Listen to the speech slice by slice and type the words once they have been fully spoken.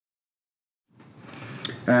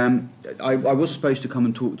I was supposed to come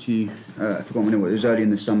and talk to you, I forgot when it was early in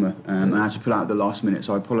the summer, and I had to pull out at the last minute,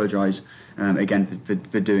 so I apologise again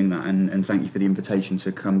for doing that, and thank you for the invitation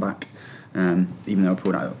to come back, even though I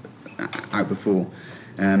pulled out before.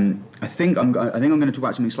 I think I'm going to talk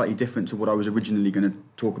about something slightly different to what I was originally going to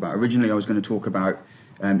talk about. Originally I was going to talk about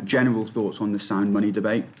general thoughts on the sound money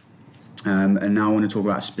debate, and now I want to talk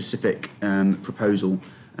about a specific proposal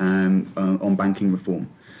on banking reform.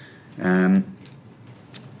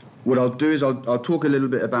 What I'll do is I'll talk a little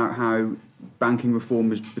bit about how banking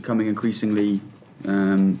reform is becoming increasingly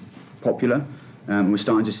popular. We're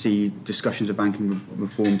starting to see discussions of banking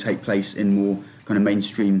reform take place in more kind of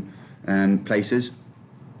mainstream places.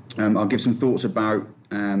 I'll give some thoughts about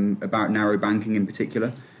narrow banking in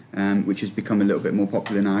particular, which has become a little bit more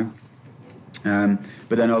popular now.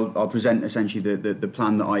 But then I'll present essentially the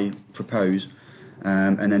plan that I propose,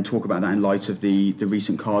 and then talk about that in light of the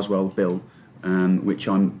recent Carswell bill, which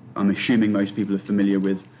I'm assuming most people are familiar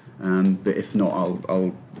with, but if not,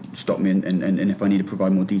 I'll stop me, and if I need to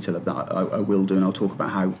provide more detail of that, I will do, and I'll talk about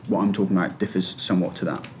how what I'm talking about differs somewhat to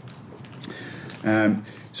that.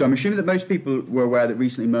 So I'm assuming that most people were aware that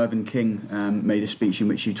recently Mervyn King made a speech in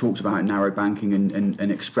which he talked about narrow banking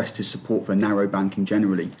and expressed his support for narrow banking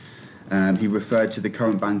generally. He referred to the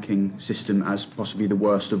current banking system as possibly the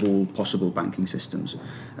worst of all possible banking systems,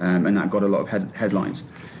 and that got a lot of headlines.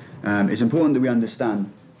 It's important that we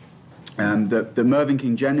understand that Mervyn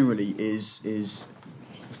King generally is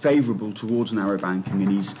favourable towards narrow banking,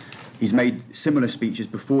 and he's made similar speeches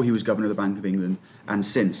before he was Governor of the Bank of England and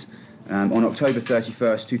since. On October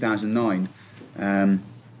 31st, 2009,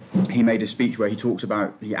 he made a speech where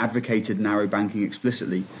he advocated narrow banking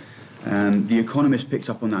explicitly. The Economist picked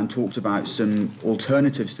up on that and talked about some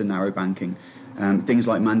alternatives to narrow banking, things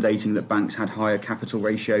like mandating that banks had higher capital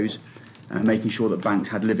ratios, making sure that banks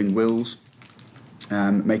had living wills,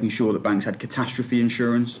 making sure that banks had catastrophe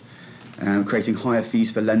insurance, creating higher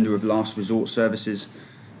fees for lender of last resort services,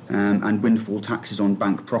 and windfall taxes on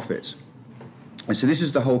bank profits. And so this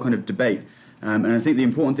is the whole kind of debate. And I think the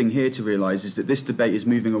important thing here to realise is that this debate is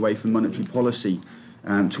moving away from monetary policy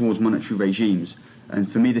towards monetary regimes. And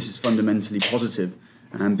for me, this is fundamentally positive,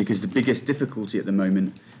 because the biggest difficulty at the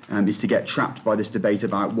moment is to get trapped by this debate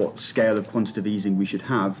about what scale of quantitative easing we should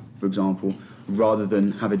have, for example, rather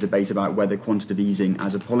than have a debate about whether quantitative easing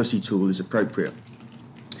as a policy tool is appropriate.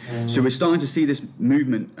 So we're starting to see this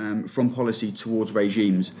movement from policy towards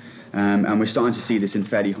regimes, and we're starting to see this in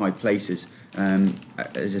fairly high places,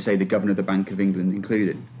 as I say, the Governor of the Bank of England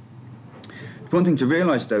included. One thing to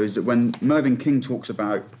realise, though, is that when Mervyn King talks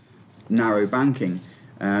about narrow banking,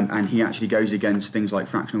 and he actually goes against things like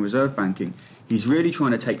fractional reserve banking, he's really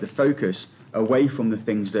trying to take the focus away from the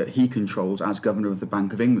things that he controls as Governor of the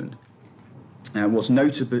Bank of England. What's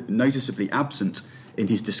noticeably absent in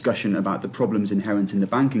his discussion about the problems inherent in the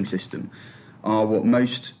banking system are what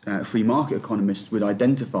most free market economists would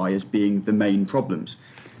identify as being the main problems.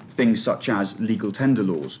 Things such as legal tender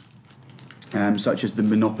laws, such as the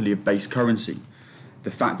monopoly of base currency,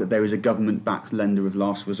 the fact that there is a government-backed lender of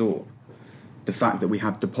last resort, the fact that we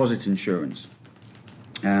have deposit insurance,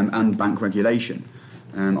 and bank regulation.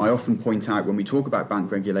 I often point out when we talk about bank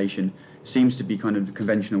regulation, seems to be kind of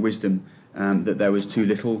conventional wisdom that there was too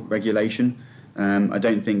little regulation. I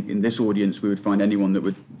don't think in this audience we would find anyone that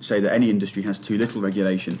would say that any industry has too little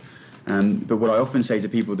regulation. But what I often say to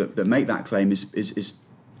people that make that claim is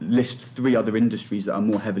list 3 other industries that are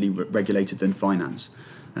more heavily regulated than finance.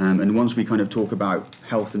 And once we kind of talk about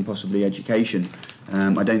health and possibly education,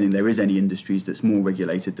 I don't think there is any industries that's more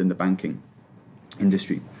regulated than the banking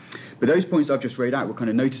industry. But those points I've just read out were kind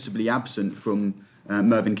of noticeably absent from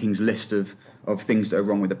Mervyn King's list of things that are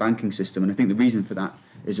wrong with the banking system. And I think the reason for that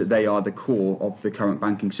is that they are the core of the current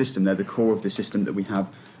banking system. They're the core of the system that we have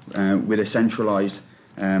with a centralised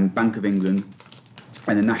Bank of England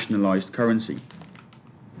and a nationalised currency.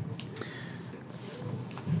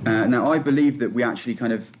 Now, I believe that we actually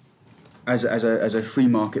kind of, as a free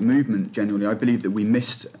market movement generally, I believe that we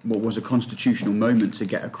missed what was a constitutional moment to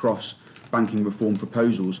get across banking reform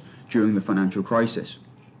proposals during the financial crisis.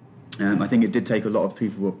 I think it did take a lot of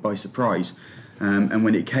people by surprise. And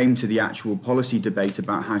when it came to the actual policy debate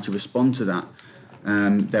about how to respond to that,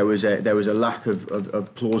 there was a lack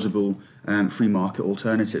of plausible free market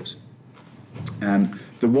alternatives.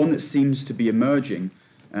 The one that seems to be emerging,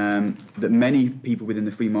 that many people within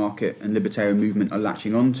the free market and libertarian movement are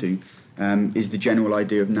latching onto, is the general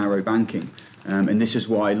idea of narrow banking. And this is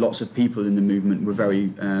why lots of people in the movement were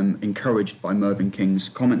very encouraged by Mervyn King's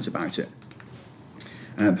comments about it.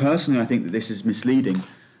 Personally, I think that this is misleading.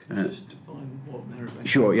 Just define what narrow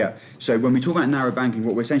Sure, yeah. So when we talk about narrow banking,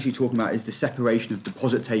 what we're essentially talking about is the separation of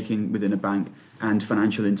deposit taking within a bank and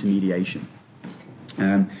financial intermediation.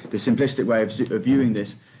 The simplistic way of viewing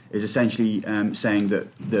this is essentially saying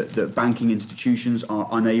that banking institutions are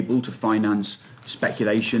unable to finance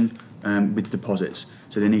speculation with deposits.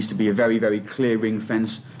 So there needs to be a very, very clear ring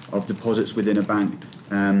fence of deposits within a bank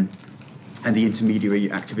and the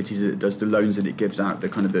intermediary activities that it does, the loans that it gives out, the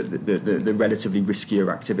kind of the relatively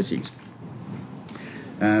riskier activities.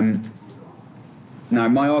 Now,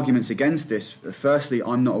 my arguments against this, firstly,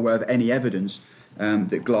 I'm not aware of any evidence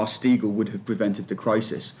that Glass-Steagall would have prevented the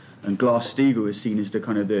crisis. And Glass-Steagall is seen as the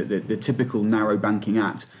kind of the typical narrow banking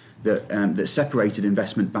act that separated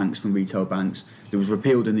investment banks from retail banks, that was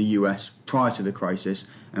repealed in the US prior to the crisis,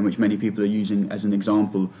 and which many people are using as an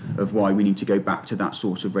example of why we need to go back to that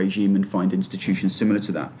sort of regime and find institutions similar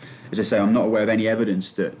to that. As I say, I'm not aware of any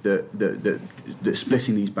evidence that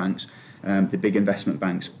splitting these banks, the big investment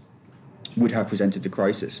banks, would have presented the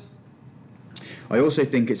crisis. I also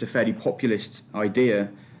think it's a fairly populist idea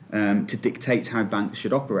to dictate how banks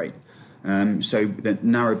should operate. So the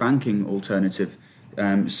narrow banking alternative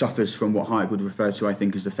suffers from what Hayek would refer to, I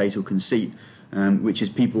think, as the fatal conceit, which is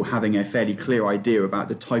people having a fairly clear idea about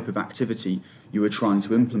the type of activity you are trying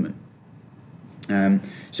to implement.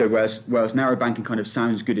 So whereas narrow banking kind of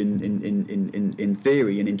sounds good in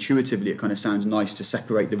theory, and intuitively it kind of sounds nice to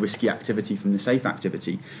separate the risky activity from the safe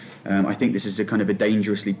activity, I think this is a kind of a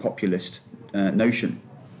dangerously populist notion.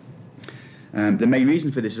 The main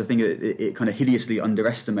reason for this is I think it kind of hideously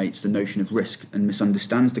underestimates the notion of risk and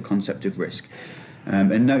misunderstands the concept of risk.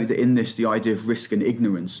 And note that in this, the idea of risk and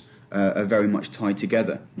ignorance are very much tied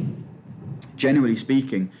together. Generally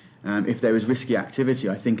speaking, if there is risky activity,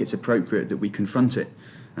 I think it's appropriate that we confront it.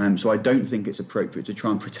 So I don't think it's appropriate to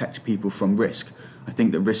try and protect people from risk. I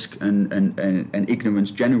think that risk and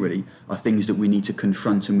ignorance generally are things that we need to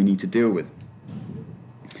confront and we need to deal with.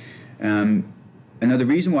 Another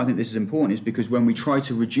reason why I think this is important is because when we try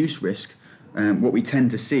to reduce risk, what we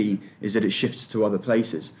tend to see is that it shifts to other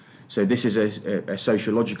places. So this is a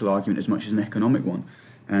sociological argument as much as an economic one.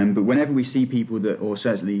 But whenever we see people that, or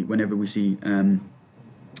certainly whenever we see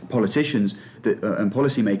politicians that, and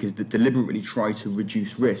policymakers that deliberately try to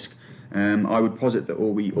reduce risk, I would posit that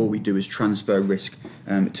all we do is transfer risk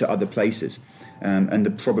to other places. And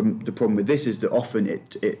the problem with this is that often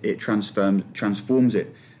it transforms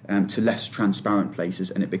it to less transparent places,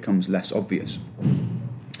 and it becomes less obvious.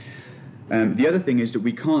 The other thing is that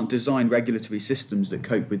we can't design regulatory systems that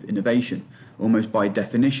cope with innovation. Almost by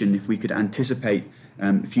definition, if we could anticipate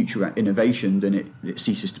future innovation, then it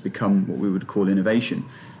ceases to become what we would call innovation.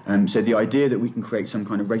 So the idea that we can create some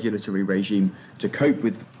kind of regulatory regime to cope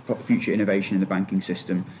with future innovation in the banking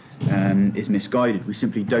system is misguided. We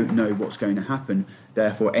simply don't know what's going to happen.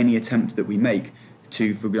 Therefore, any attempt that we make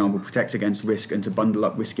to, for example, protect against risk and to bundle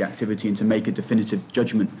up risky activity and to make a definitive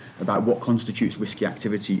judgment about what constitutes risky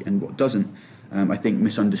activity and what doesn't, I think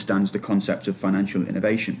misunderstands the concept of financial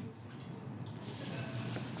innovation.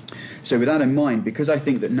 So with that in mind, because I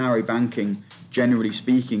think that narrow banking, generally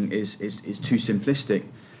speaking, is too simplistic,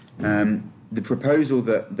 the proposal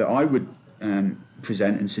that I would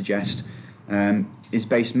present and suggest is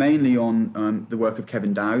based mainly on the work of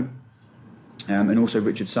Kevin Dowd and also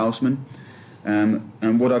Richard Salzman.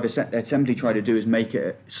 And what I've attempted to try to do is make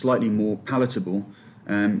it slightly more palatable.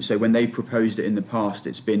 So when they've proposed it in the past,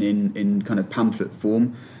 it's been in kind of pamphlet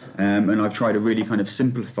form, and I've tried to really kind of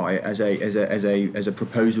simplify it as a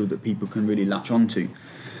proposal that people can really latch onto.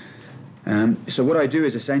 So what I do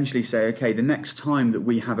is essentially say, okay, the next time that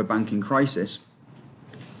we have a banking crisis,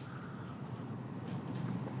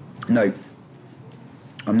 no,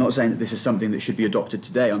 I'm not saying that this is something that should be adopted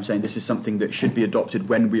today. I'm saying this is something that should be adopted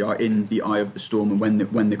when we are in the eye of the storm and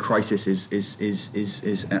when the crisis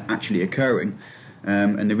is actually occurring.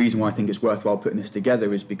 And the reason why I think it's worthwhile putting this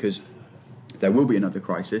together is because there will be another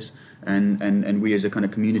crisis, and we as a kind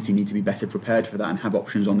of community need to be better prepared for that and have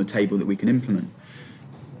options on the table that we can implement.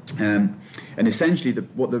 And essentially,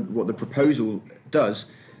 what the proposal does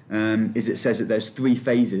is it says that there's 3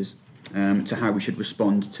 phases to how we should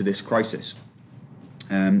respond to this crisis.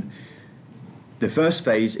 The first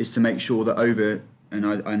phase is to make sure that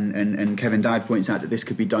and Kevin Dowd points out that this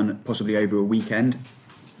could be done possibly over a weekend.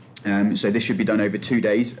 So this should be done over 2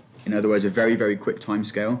 days. In other words, a very, very quick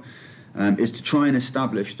timescale. Is to try and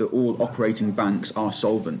establish that all operating banks are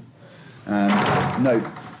solvent. Note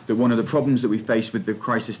that one of the problems that we face with the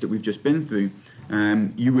crisis that we've just been through,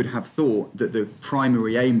 you would have thought that the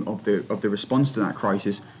primary aim of the response to that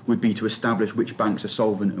crisis would be to establish which banks are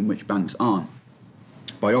solvent and which banks aren't.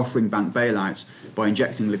 By offering bank bailouts, by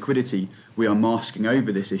injecting liquidity, we are masking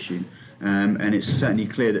over this issue. and it's certainly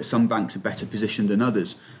clear that some banks are better positioned than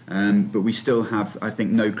others, but we still have, I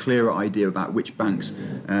think, no clearer idea about which banks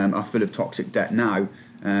are full of toxic debt now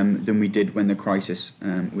than we did when the crisis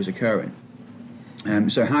was occurring.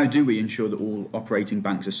 So how do we ensure that all operating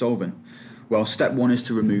banks are solvent? Well, step one is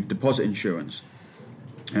to remove deposit insurance.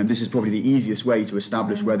 This is probably the easiest way to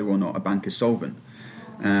establish whether or not a bank is solvent.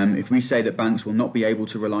 If we say that banks will not be able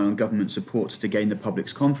to rely on government support to gain the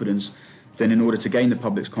public's confidence, then in order to gain the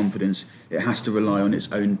public's confidence, it has to rely on its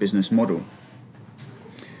own business model.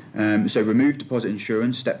 So remove deposit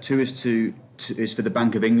insurance. Step two is for the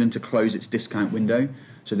Bank of England to close its discount window.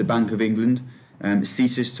 So the Bank of England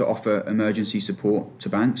ceases to offer emergency support to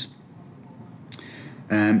banks.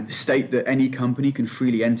 State that any company can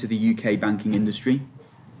freely enter the UK banking industry.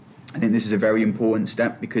 I think this is a very important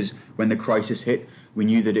step because when the crisis hit, we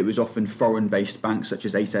knew that it was often foreign-based banks such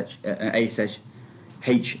as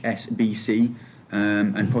HSBC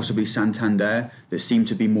and possibly Santander that seem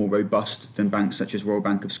to be more robust than banks such as Royal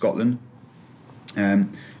Bank of Scotland.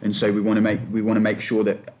 And so we want to make sure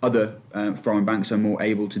that other foreign banks are more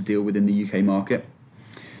able to deal within the UK market.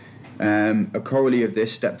 A corollary of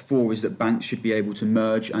this, step four, is that banks should be able to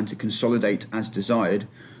merge and to consolidate as desired.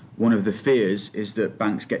 One of the fears is that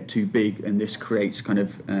banks get too big, and this creates kind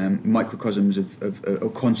of microcosms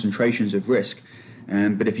of concentrations of risk.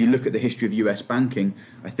 But if you look at the history of US banking,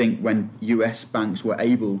 I think when US banks were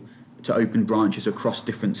able to open branches across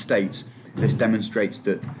different states, this demonstrates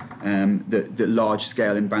that that large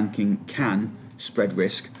scale in banking can spread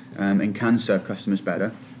risk and can serve customers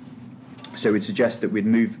better. So we'd suggest that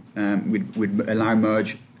we'd allow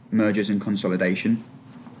mergers and consolidation.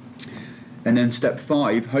 And then step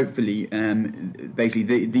five, hopefully,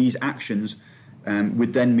 basically these actions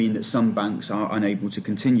would then mean that some banks are unable to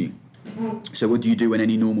continue. So what do you do when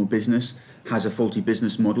any normal business has a faulty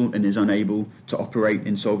business model and is unable to operate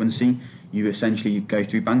in solvency? You essentially go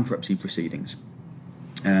through bankruptcy proceedings.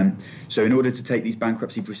 So in order to take these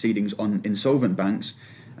bankruptcy proceedings on insolvent banks,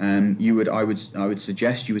 I would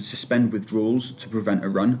suggest you would suspend withdrawals to prevent a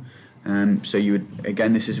run. So you would,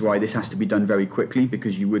 again, this is why this has to be done very quickly,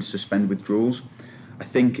 because you would suspend withdrawals. I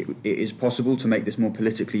think it is possible to make this more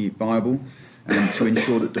politically viable to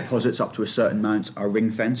ensure that deposits up to a certain amount are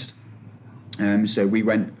ring-fenced. So we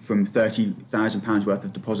went from £30,000 worth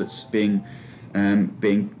of deposits being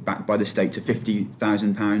backed by the state to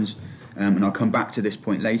 £50,000, and I'll come back to this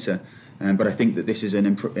point later. But I think that this is an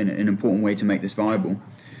important way to make this viable.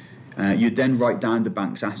 You'd then write down the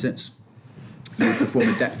bank's assets. You would perform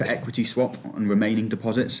a debt for equity swap on remaining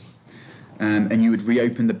deposits, and you would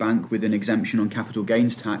reopen the bank with an exemption on capital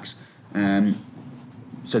gains tax,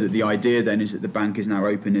 so that the idea then is that the bank is now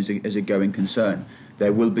open as a going concern.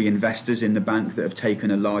 There will be investors in the bank that have taken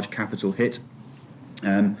a large capital hit,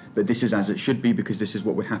 but this is as it should be, because this is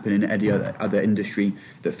what would happen in any other industry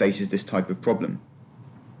that faces this type of problem.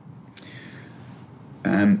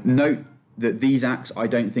 Note that these acts I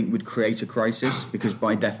don't think would create a crisis, because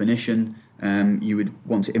by definition you would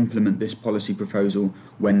want to implement this policy proposal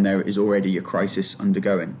when there is already a crisis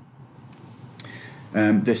undergoing.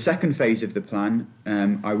 The second phase of the plan,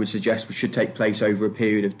 I would suggest, should take place over a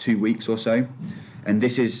period of 2 weeks or so. And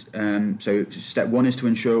this is, so step one is to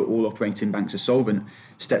ensure all operating banks are solvent.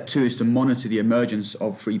 Step two is to monitor the emergence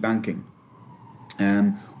of free banking.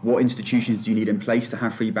 What institutions do you need in place to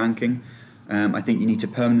have free banking? I think you need to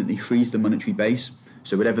permanently freeze the monetary base.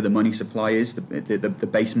 So whatever the money supply is, the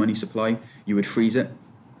base money supply, you would freeze it.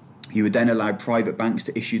 You would then allow private banks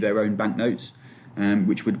to issue their own banknotes,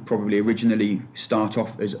 which would probably originally start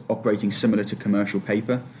off as operating similar to commercial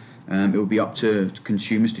paper. It will be up to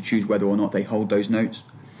consumers to choose whether or not they hold those notes.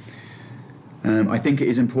 I think it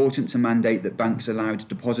is important to mandate that banks allowed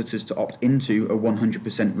depositors to opt into a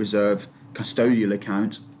 100% reserve custodial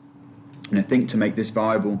account. And I think to make this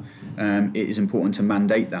viable, it is important to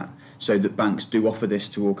mandate that, so that banks do offer this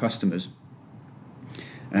to all customers.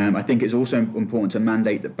 I think it's also important to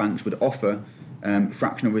mandate that banks would offer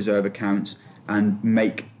fractional reserve accounts and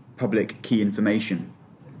make public key information.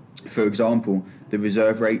 For example, the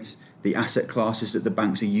reserve rates, the asset classes that the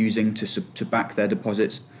banks are using to back their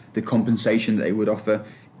deposits, the compensation that they would offer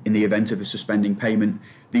in the event of a suspending payment.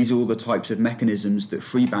 These are all the types of mechanisms that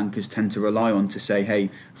free bankers tend to rely on to say, hey,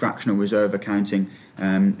 fractional reserve accounting,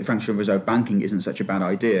 fractional reserve banking isn't such a bad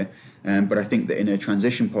idea. But I think that in a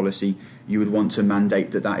transition policy, you would want to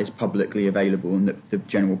mandate that that is publicly available and that the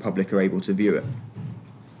general public are able to view it.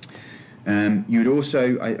 I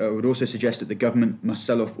would also suggest that the government must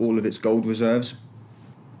sell off all of its gold reserves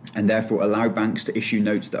and therefore allow banks to issue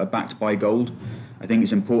notes that are backed by gold. I think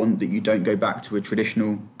it's important that you don't go back to a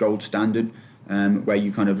traditional gold standard, where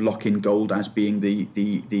you kind of lock in gold as being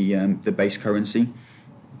the base currency,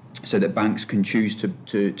 so that banks can choose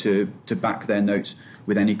to back their notes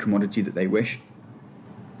with any commodity that they wish.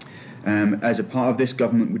 As a part of this,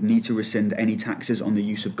 government would need to rescind any taxes on the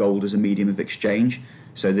use of gold as a medium of exchange,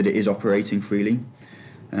 so that it is operating freely.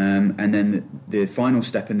 And then the final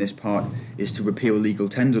step in this part is to repeal legal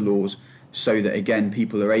tender laws, so that again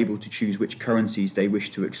people are able to choose which currencies they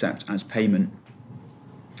wish to accept as payment.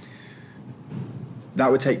 That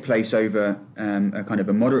would take place over a kind of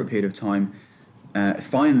a moderate period of time.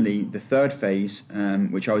 Finally, the third phase,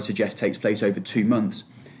 which I would suggest takes place over 2 months,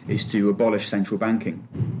 is to abolish central banking.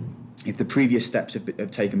 If the previous steps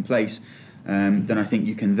have taken place, then I think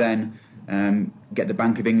you can then get the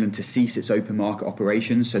Bank of England to cease its open market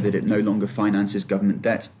operations, so that it no longer finances government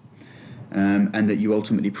debt, and that you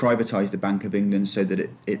ultimately privatise the Bank of England, so that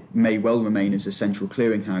it may well remain as a central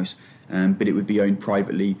clearinghouse, but it would be owned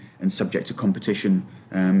privately and subject to competition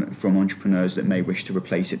from entrepreneurs that may wish to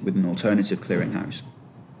replace it with an alternative clearinghouse.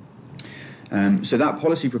 So that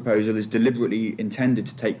policy proposal is deliberately intended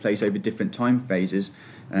to take place over different time phases.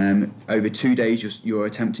 Over 2 days, you're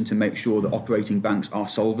attempting to make sure that operating banks are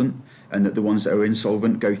solvent, and that the ones that are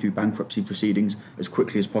insolvent go through bankruptcy proceedings as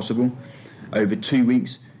quickly as possible. Over 2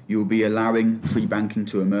 weeks, you'll be allowing free banking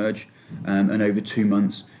to emerge, and over 2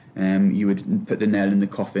 months, you would put the nail in the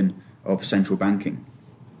coffin of central banking.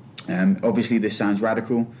 Obviously, this sounds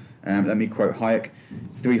radical. Let me quote Hayek.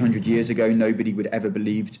 300 years ago, nobody would ever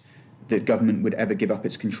believed that government would ever give up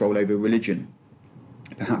its control over religion.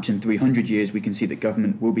 Perhaps in 300 years we can see that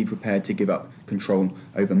government will be prepared to give up control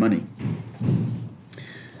over money.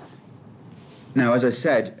 Now, as I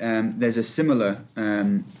said, there's a similar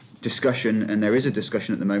discussion, and there is a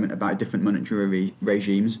discussion at the moment about different monetary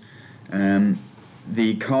regimes.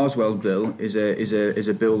 The Carswell Bill is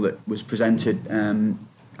a bill that was presented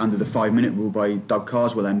under the 5-minute rule by Doug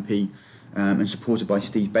Carswell MP and supported by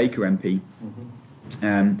Steve Baker MP.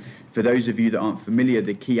 For those of you that aren't familiar,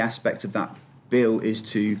 the key aspect of that bill is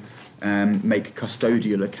to make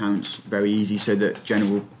custodial accounts very easy, so that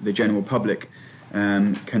the general public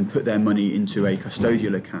can put their money into a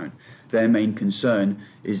custodial account. Their main concern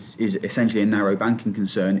is essentially a narrow banking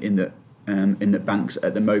concern, in that banks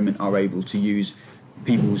at the moment are able to use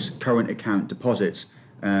people's current account deposits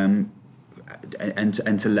and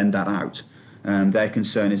to lend that out. Their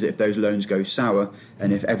concern is that if those loans go sour,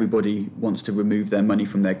 and if everybody wants to remove their money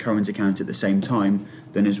from their current account at the same time,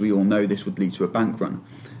 then, as we all know, this would lead to a bank run.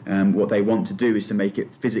 What they want to do is to make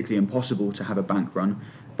it physically impossible to have a bank run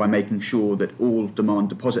by making sure that all demand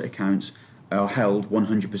deposit accounts are held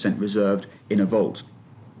 100% reserved in a vault.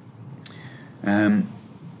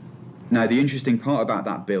 Now, the interesting part about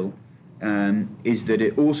that bill is that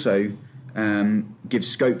it also gives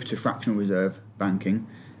scope to fractional reserve banking.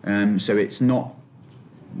 So it's not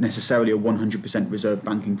necessarily a 100% reserve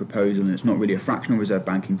banking proposal, and it's not really a fractional reserve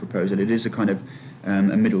banking proposal. It is a kind of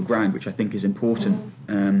a middle ground, which I think is important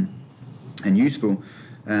and useful.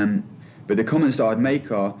 But the comments that I'd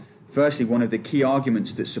make are, firstly, one of the key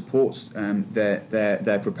arguments that supports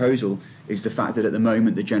their proposal is the fact that at the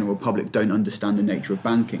moment the general public don't understand the nature of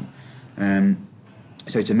banking.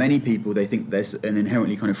 So to many people, they think there's an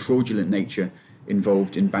inherently kind of fraudulent nature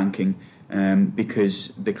involved in banking,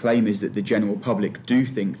 because the claim is that the general public do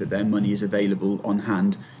think that their money is available on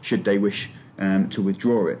hand should they wish to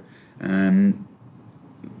withdraw it.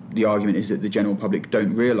 The argument is that the general public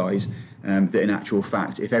don't realise that in actual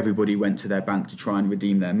fact, if everybody went to their bank to try and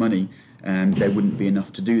redeem their money, there wouldn't be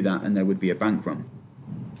enough to do that, and there would be a bank run.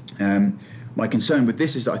 My concern with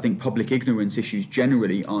this is that I think public ignorance issues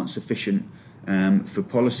generally aren't sufficient for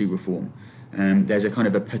policy reform. There's a kind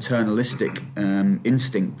of a paternalistic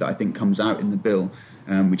instinct that I think comes out in the bill,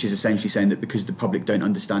 which is essentially saying that because the public don't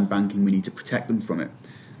understand banking, we need to protect them from it.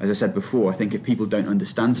 As I said before, I think if people don't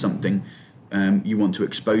understand something, you want to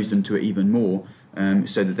expose them to it even more,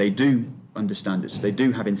 so that they do understand it, so they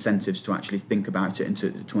do have incentives to actually think about it and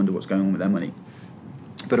to wonder what's going on with their money.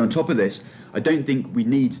 But on top of this, I don't think we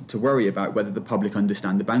need to worry about whether the public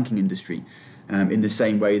understand the banking industry, in the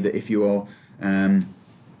same way that if you're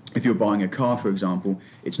buying a car, for example,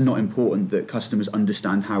 it's not important that customers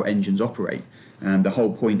understand how engines operate. The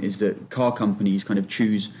whole point is that car companies kind of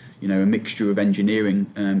choose, a mixture of engineering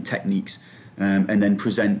techniques, and then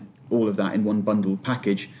present all of that in one bundled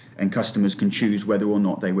package, and customers can choose whether or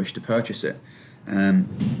not they wish to purchase it.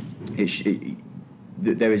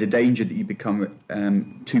 There is a danger that you become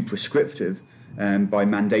too prescriptive by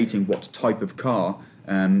mandating what type of car,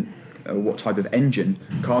 what type of engine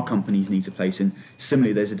car companies need to place in.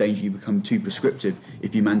 Similarly, there's a danger you become too prescriptive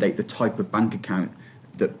if you mandate the type of bank account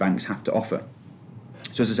that banks have to offer.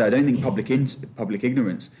 So as I say, I don't think public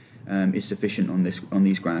ignorance is sufficient on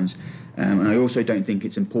these grounds, and I also don't think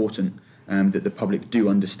it's important that the public do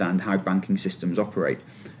understand how banking systems operate.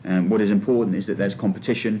 What is important is that there's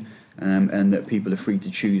competition and that people are free to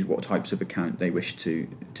choose what types of account they wish to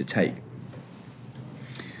take.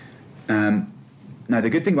 Now, the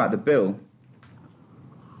good thing about the bill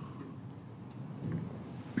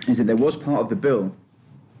is that there was part of the bill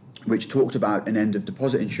which talked about an end of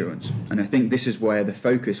deposit insurance, and I think this is where the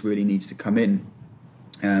focus really needs to come in,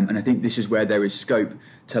 and I think this is where there is scope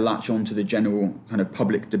to latch on to the general kind of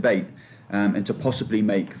public debate and to possibly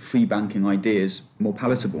make free banking ideas more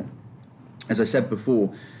palatable. As I said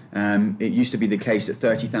before, it used to be the case that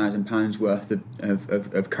 £30,000 worth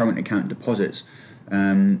of current account deposits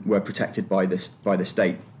were protected by the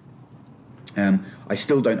state. I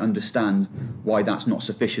still don't understand why that's not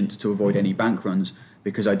sufficient to avoid any bank runs,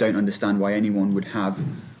 because I don't understand why anyone would have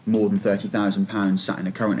more than £30,000 sat in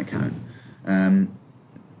a current account.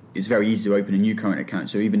 It's very easy to open a new current account,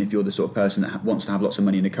 so even if you're the sort of person that wants to have lots of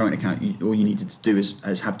money in a current account, all you need to do is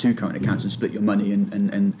have two current accounts and split your money,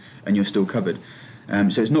 and you're still covered.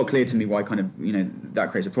 So it's not clear to me why that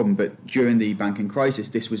creates a problem, but during the banking crisis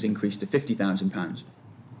this was increased to £50,000.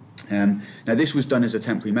 Now this was done as a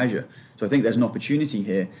temporary measure, so I think there's an opportunity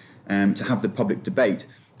here to have the public debate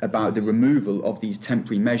about the removal of these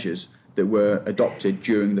temporary measures that were adopted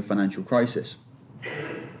during the financial crisis.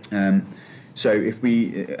 So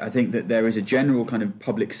I think that there is a general kind of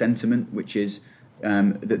public sentiment which is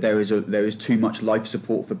that there is too much life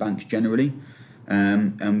support for banks generally,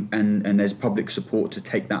 and there's public support to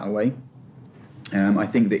take that away. I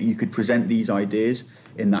think that you could present these ideas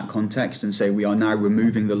in that context and say we are now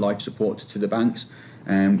removing the life support to the banks.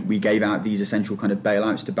 We gave out these essential kind of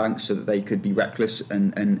bailouts to banks so that they could be reckless,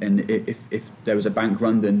 and if there was a bank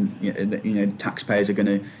run, then taxpayers are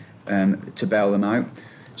going to bail them out.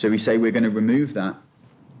 So we say we're going to remove that.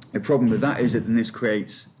 The problem with that is that then this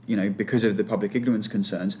creates, because of the public ignorance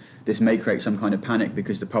concerns, this may create some kind of panic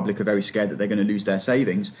because the public are very scared that they're going to lose their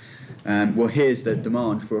savings. Well, here's the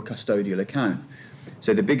demand for a custodial account.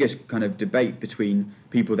 So the biggest kind of debate between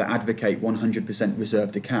people that advocate 100%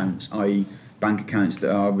 reserved accounts, i.e. bank accounts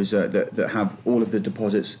that are that have all of the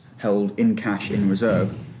deposits held in cash in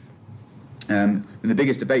reserve, and the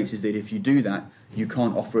biggest debates is that if you do that, you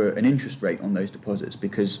can't offer an interest rate on those deposits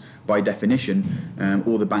because, by definition,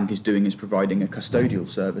 all the bank is doing is providing a custodial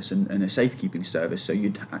service and a safekeeping service, so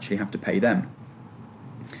you'd actually have to pay them.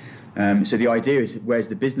 So the idea is, where's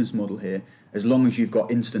the business model here? As long as you've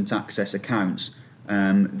got instant access accounts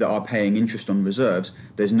that are paying interest on reserves,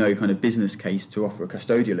 there's no kind of business case to offer a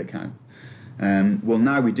custodial account. Well,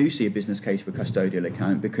 now we do see a business case for a custodial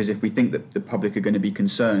account, because if we think that the public are going to be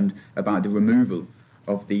concerned about the removal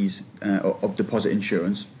of these of deposit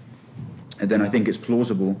insurance, then I think it's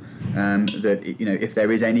plausible that if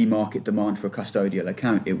there is any market demand for a custodial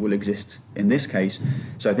account, it will exist in this case.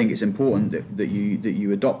 So I think it's important that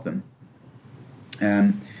you adopt them.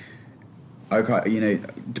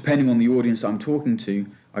 Depending on the audience I'm talking to,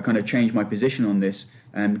 I kind of change my position on this.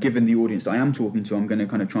 Given the audience that I am talking to, I'm going to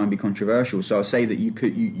kind of try and be controversial. So I'll say that you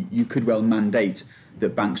could well mandate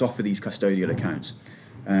that banks offer these custodial accounts.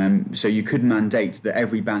 So you could mandate that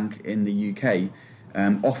every bank in the UK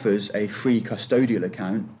offers a free custodial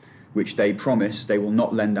account, which they promise they will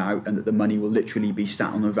not lend out, and that the money will literally be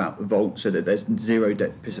sat on a vault, so that there's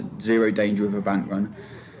zero danger of a bank run.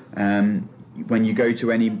 When you go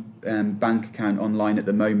to any bank account online at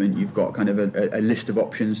the moment, you've got kind of a list of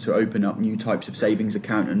options to open up new types of savings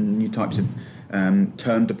account and new types of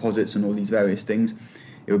term deposits and all these various things.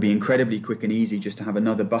 It would be incredibly quick and easy just to have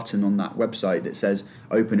another button on that website that says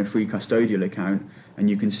open a free custodial account,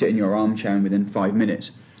 and you can sit in your armchair and within 5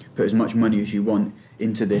 minutes put as much money as you want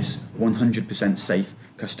into this 100% safe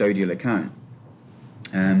custodial account.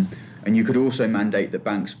 And you could also mandate that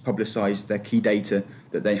banks publicise their key data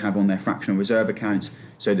that they have on their fractional reserve accounts,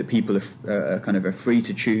 so that people are free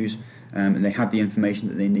to choose, and they have the information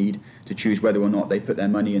that they need to choose whether or not they put their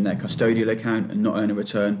money in their custodial account and not earn a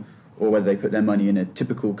return, or whether they put their money in a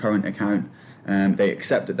typical current account. They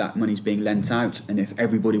accept that money's being lent out, and if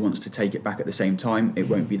everybody wants to take it back at the same time, it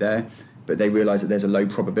won't be there. But they realise that there's a low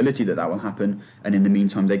probability that will happen, and in the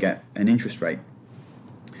meantime they get an interest rate.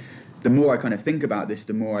 The more I kind of think about this,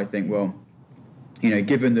 the more I think, well,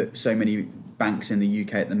 given that so many banks in the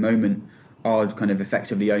UK at the moment are kind of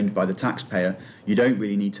effectively owned by the taxpayer, you don't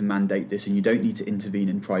really need to mandate this, and you don't need to intervene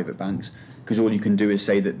in private banks, because all you can do is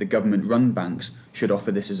say that the government-run banks should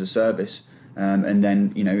offer this as a service, and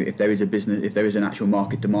then if there is an actual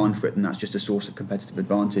market demand for it, then that's just a source of competitive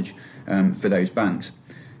advantage for those banks.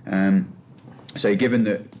 So given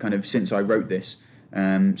that kind of since I wrote this,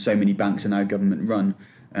 so many banks are now government run.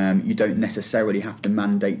 You don't necessarily have to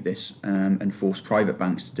mandate this and force private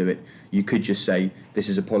banks to do it. You could just say this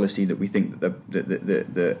is a policy that we think that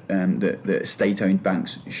the state-owned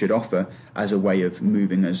banks should offer as a way of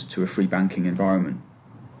moving us to a free banking environment.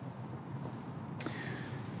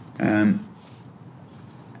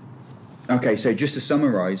 Okay, so just to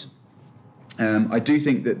summarise, I do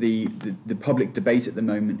think that the public debate at the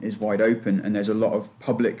moment is wide open, and there's a lot of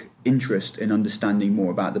public interest in understanding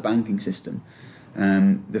more about the banking system.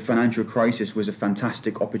 The financial crisis was a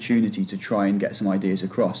fantastic opportunity to try and get some ideas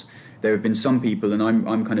across. There have been some people, and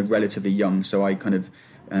I'm kind of relatively young, so I kind of,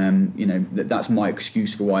 that's my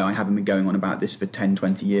excuse for why I haven't been going on about this for 10,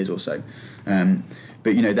 20 years or so.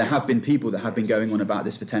 But, there have been people that have been going on about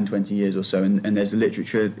this for 10, 20 years or so, and there's a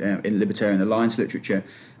literature, in Libertarian Alliance literature,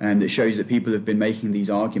 that shows that people have been making these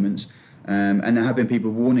arguments, and there have been people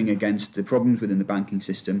warning against the problems within the banking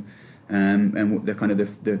system, and the kind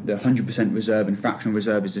of the 100% reserve and fractional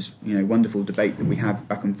reserve is this wonderful debate that we have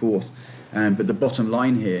back and forth. But the bottom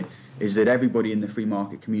line here is that everybody in the free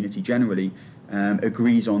market community generally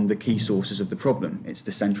agrees on the key sources of the problem. It's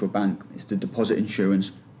the central bank, it's the deposit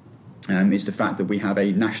insurance, it's the fact that we have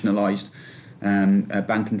a nationalised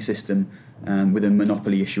banking system with a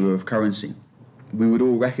monopoly issuer of currency. We would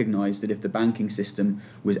all recognise that if the banking system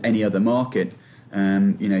was any other market,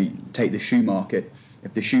 take the shoe market.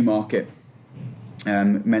 If the shoe market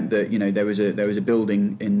meant that there was a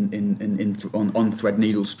building on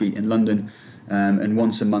Threadneedle Street in London, and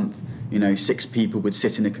once a month 6 people would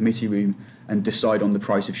sit in a committee room and decide on the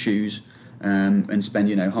price of shoes, and spend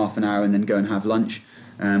half an hour and then go and have lunch.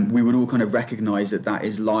 We would all kind of recognise that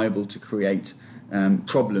is liable to create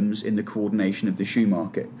problems in the coordination of the shoe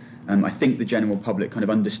market. I think the general public kind of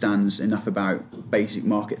understands enough about basic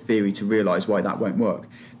market theory to realise why that won't work.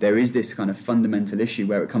 There is this kind of fundamental issue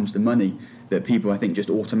where it comes to money that people, I think, just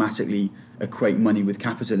automatically equate money with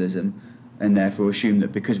capitalism, and therefore assume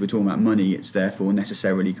that because we're talking about money, it's therefore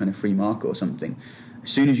necessarily kind of free market or something.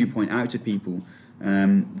 As soon as you point out to people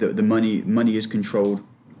that the money is controlled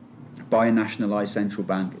by a nationalised central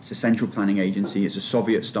bank, it's a central planning agency, it's a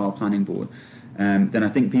Soviet-style planning board, then I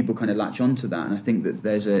think people kind of latch onto that, and I think that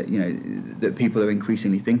there's that people are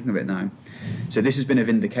increasingly thinking of it now. So this has been a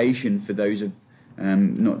vindication for those of,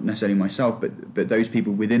 not necessarily myself, but those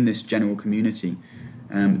people within this general community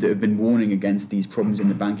that have been warning against these problems in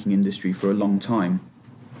the banking industry for a long time.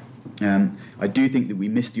 I do think that we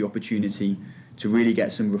missed the opportunity to really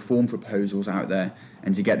get some reform proposals out there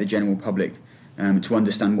and to get the general public to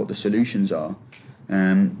understand what the solutions are.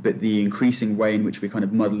 But the increasing way in which we're kind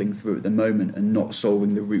of muddling through at the moment and not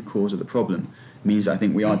solving the root cause of the problem means I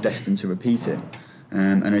think we are destined to repeat it.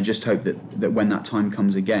 And I just hope that when that time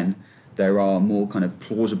comes again, there are more kind of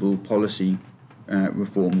plausible policy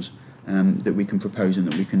reforms that we can propose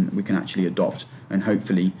and that we can actually adopt, and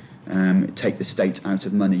hopefully take the state out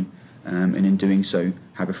of money, and in doing so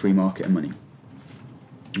have a free market of money.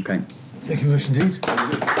 Okay. Thank you very much indeed.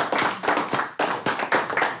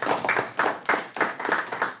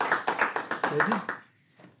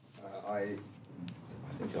 I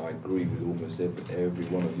think I agree with almost every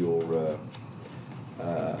one of your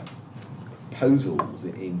proposals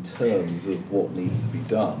in terms of what needs to be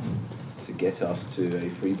done to get us to a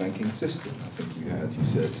free banking system. I think you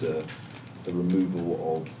said the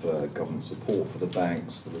removal of government support for the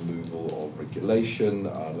banks, the removal of regulation,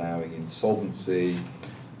 allowing insolvency,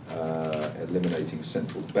 eliminating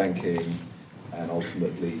central banking, and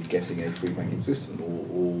ultimately getting a free banking system.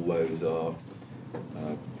 All those are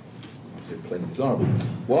plainly desirable.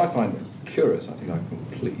 What I find curious, I think I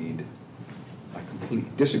completely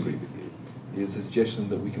disagree with you, is the suggestion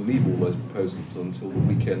that we can leave all those proposals until the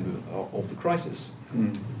weekend of the crisis.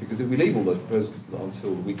 Because if we leave all those proposals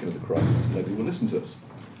until the weekend of the crisis, nobody will listen to us.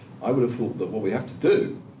 I would have thought that what we have to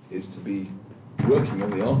do is to be working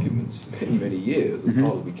on the arguments for many, many years as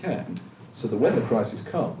hard as we can, so that when the crisis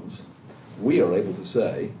comes, we are able to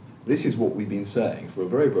say, this is what we've been saying for a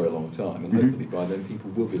very, very long time, and hopefully by then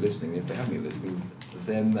people will be listening. If they haven't been listening,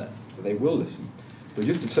 then they will listen. But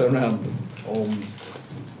just to turn around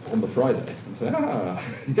on the Friday and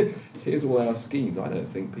say, here's all our schemes, I don't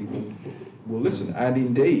think people will listen. And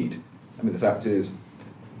indeed, I mean, the fact is,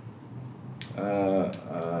 I've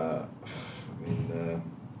made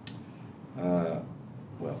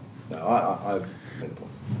the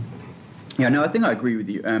point. Yeah, no, I think I agree with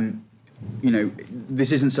you.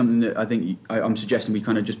 This isn't something that I think I'm suggesting we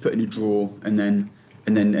kind of just put in a drawer and then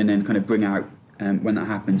kind of bring out when that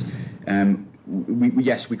happens.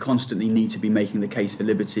 we constantly need to be making the case for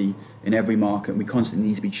liberty in every market, and we constantly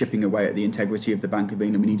need to be chipping away at the integrity of the Bank of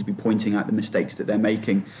England. We need to be pointing out the mistakes that they're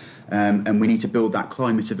making, and we need to build that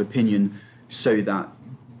climate of opinion so that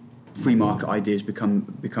free market ideas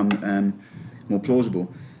become more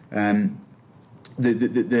plausible. The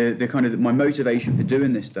kind of my motivation for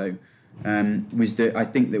doing this, though, was that I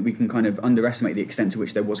think that we can kind of underestimate the extent to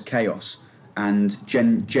which there was chaos and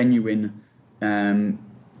genuine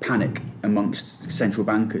panic amongst central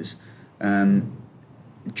bankers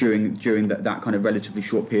during that kind of relatively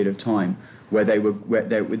short period of time, where they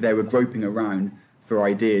were groping around for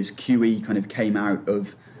ideas. QE kind of came out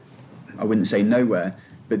of, I wouldn't say nowhere,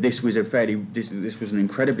 but this was this was an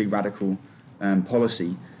incredibly radical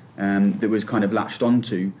policy that was kind of latched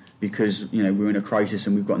onto because we're in a crisis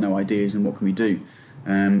and we've got no ideas and what can we do.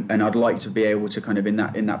 And I'd like to be able to kind of in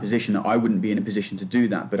that position. I wouldn't be in a position to do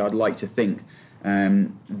that, but I'd like to think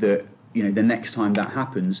that the next time that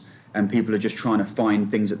happens and people are just trying to find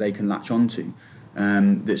things that they can latch onto,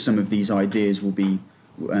 that some of these ideas will be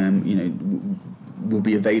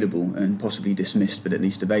available and possibly dismissed, but at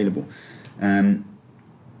least available.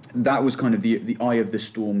 That was kind of the eye of the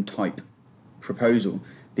storm type proposal.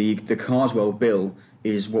 The Carswell bill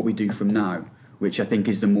is what we do from now, which I think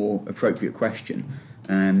is the more appropriate question.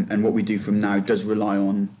 And what we do from now does rely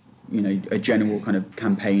on a general kind of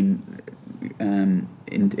campaign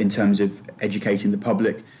in terms of educating the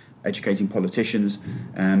public, educating politicians,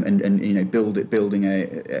 and building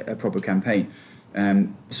a proper campaign.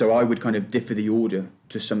 So I would kind of differ the order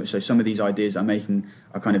to some. So some of these ideas I'm making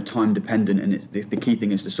are kind of time dependent, and the key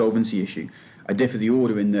thing is the solvency issue. I differ the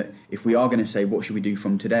order in that if we are going to say what should we do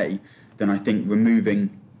from today, then I think removing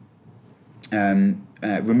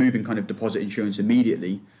kind of deposit insurance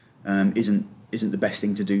immediately isn't the best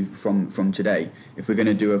thing to do from today. If we're going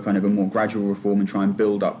to do a kind of a more gradual reform and try and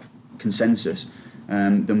build up consensus,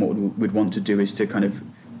 then what we'd want to do is to kind of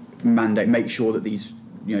make sure that these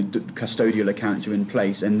custodial accounts are in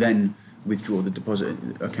place and then withdraw the deposit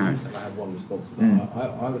account. And I have one response to that.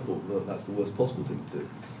 I would have thought that that's the worst possible thing to do.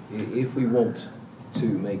 If we want to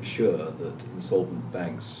make sure that insolvent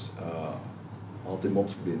banks are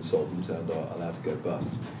demonstrably insolvent and are allowed to go bust,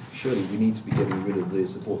 surely we need to be getting rid of the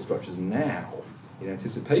support structures now in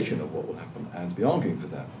anticipation of what will happen and be arguing for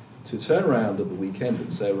that. To turn around at the weekend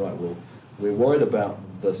and say, right, well, we're worried about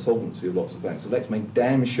the solvency of lots of banks, so let's make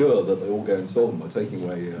damn sure that they all go insolvent by taking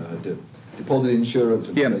away deposit insurance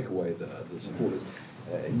and take away the supporters.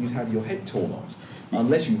 You'd have your head torn off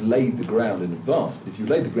unless you've laid the ground in advance. But if you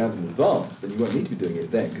laid the ground in advance, then you won't need to be doing it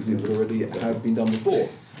then because it would already have been done before.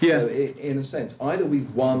 Yeah. So in a sense, either we've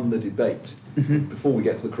won the debate before we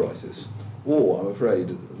get to the crisis, or I'm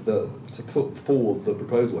afraid to put forward the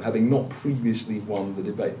proposal having not previously won the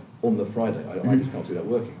debate on the Friday. I just can't see that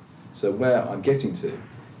working. So where I'm getting to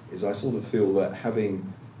is I sort of feel that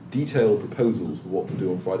having detailed proposals for what to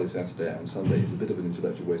do on Friday, Saturday and Sunday is a bit of an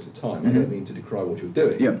intellectual waste of time. I don't mean to decry what you're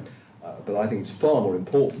doing, but I think it's far more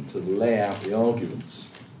important to lay out the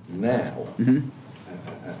arguments now, and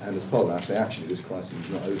as part of that, say, actually, this crisis is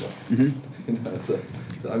not over. So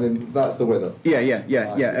I mean, that's the way that...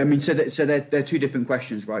 Yeah. I mean, so they're two different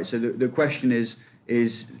questions, right? So the question is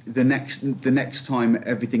the next time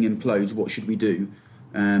everything implodes, what should we do?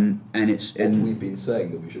 And it's what we've been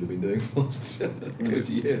saying that we should have been doing for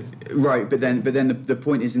 30 years. Right, but then the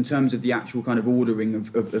point is in terms of the actual kind of ordering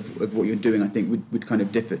of what you're doing, I think would kind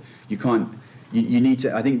of differ. You can't. You need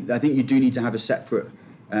to. I think you do need to have a separate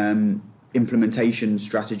implementation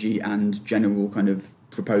strategy and general kind of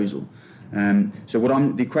proposal. So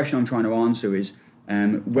the question I'm trying to answer is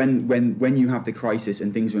when you have the crisis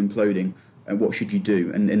and things are imploding, what should you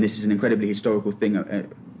do? And this is an incredibly historical thing.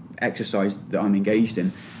 Exercise that I'm engaged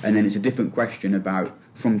in, and then it's a different question about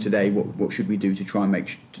from today what should we do to try and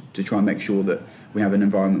make sure that we have an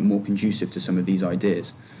environment more conducive to some of these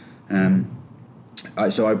ideas.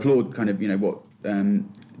 So I applaud kind of what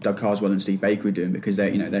Doug Carswell and Steve Baker are doing, because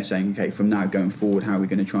they're saying, okay, from now going forward, how are we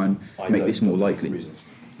going to try and make this more likely?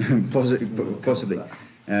 Possibly.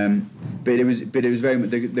 But it was very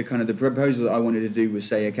much the kind of the proposal that I wanted to do was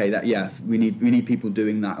say, okay, we need people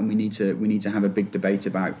doing that, and we need to have a big debate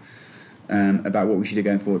about what we should do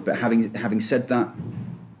going forward. But having said that,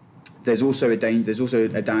 there's also a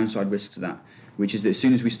downside risk to that, which is that as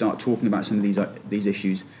soon as we start talking about some of these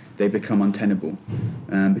issues, they become untenable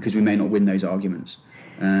because we may not win those arguments.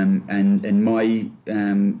 My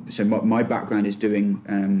background is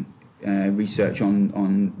doing research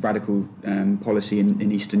on radical policy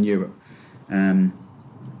in Eastern Europe, and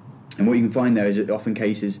what you can find there is that often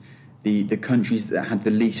cases the countries that had the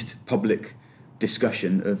least public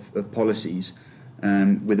discussion of policies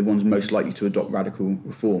were the ones most likely to adopt radical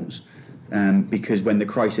reforms, because when the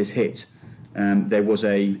crisis hit, there was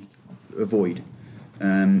a void,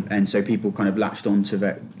 and so people kind of latched onto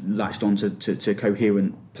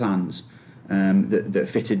coherent plans that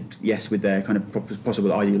fitted, yes, with their kind of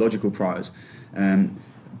possible ideological priors,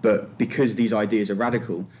 but because these ideas are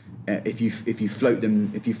radical. If you float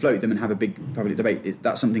them and have a big public debate,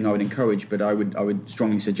 that's something I would encourage. But I would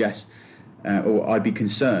strongly suggest, or I'd be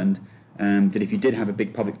concerned that if you did have a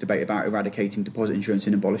big public debate about eradicating deposit insurance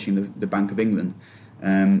and abolishing the Bank of England,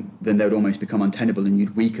 then they would almost become untenable, and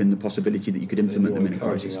you'd weaken the possibility that you could implement them in a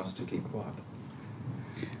crisis. Us to keep quiet.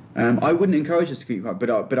 I wouldn't encourage us to keep quiet,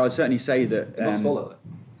 but I'd certainly say that. You must follow that.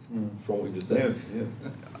 From what we just said. Yes.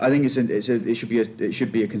 I think it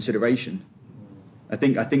should be a consideration. I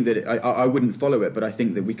think that I wouldn't follow it, but I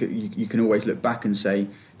think that you can always look back and say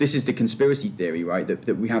this is the conspiracy theory, right?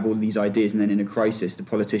 That we have all these ideas, and then in a crisis, the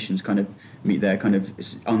politicians kind of meet their kind of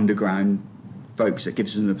underground folks that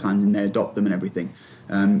gives them the plans and they adopt them and everything.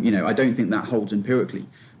 I don't think that holds empirically,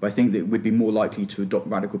 but I think that we'd be more likely to adopt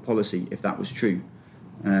radical policy if that was true.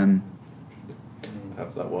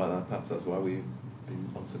 Perhaps that's why we've been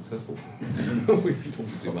unsuccessful. We've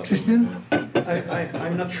talked too much. Tristan?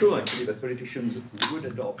 I'm not sure actually that politicians would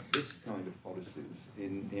adopt this kind of policies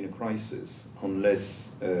in a crisis unless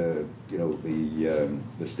the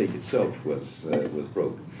state itself was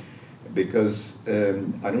broke. Because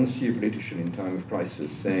I don't see a politician in time of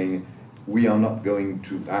crisis saying we are not going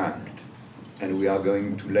to act and we are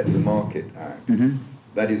going to let the market act. Mm-hmm.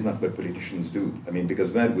 That is not what politicians do. I mean,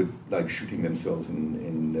 because that would like shooting themselves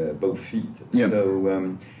in both feet. Yeah.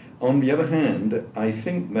 So, on the other hand, I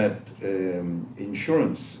think that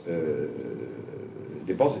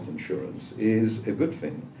deposit insurance is a good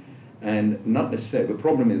thing. And not necessarily, the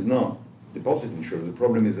problem is not deposit insurance, the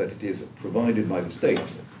problem is that it is provided by the state.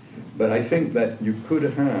 But I think that you could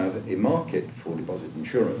have a market for deposit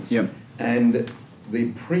insurance, yeah, and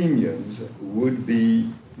the premiums would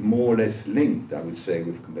be more or less linked, I would say,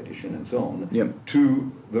 with competition and so on, yep,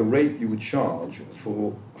 to the rate you would charge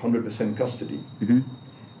for 100% custody. Mm-hmm.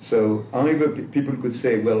 So either people could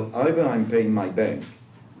say, well, either I'm paying my bank,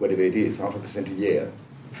 whatever it is, 0.5% a year,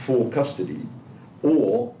 for custody,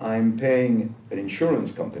 or I'm paying an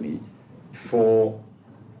insurance company for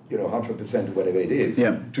 0.5% or whatever it is,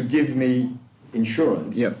 yep, to give me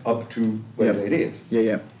insurance, yep, up to whatever, yep, it is. Yeah,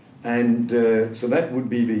 yeah. And so that would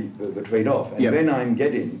be the trade-off. And, yep, then I'm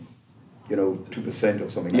getting, 2% or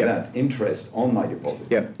something, yep, like that, interest on my deposit.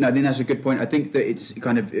 Yeah, no, I think that's a good point. I think that it's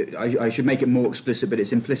kind of, I should make it more explicit, but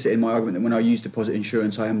it's implicit in my argument that when I use deposit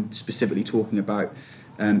insurance, I am specifically talking about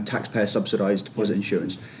taxpayer subsidised deposit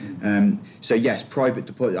insurance. So yes, private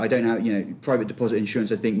deposit. I don't know. Private deposit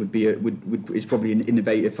insurance. I think is probably an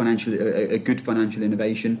innovative a good financial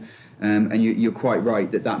innovation. And you're quite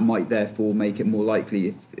right that might therefore make it more likely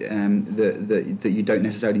if that you don't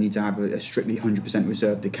necessarily need to have a strictly 100%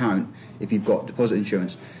 reserved account if you've got deposit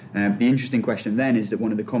insurance. The interesting question then is that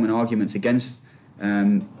one of the common arguments against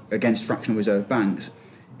fractional reserve banks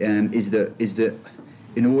is that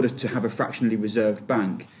in order to have a fractionally reserved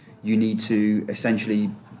bank, you need to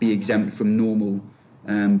essentially be exempt from normal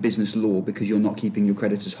business law because you're not keeping your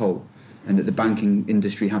creditors whole, and that the banking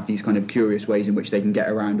industry have these kind of curious ways in which they can get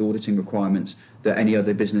around auditing requirements that any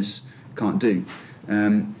other business can't do.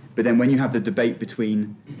 But then when you have the debate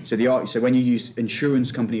between, so when you use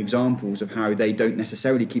insurance company examples of how they don't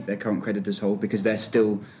necessarily keep their current creditors whole because they're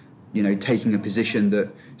still taking a position that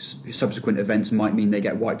subsequent events might mean they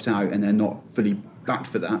get wiped out and they're not fully backed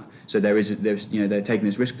for that. So they're taking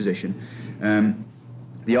this risk position.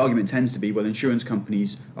 The argument tends to be, well, insurance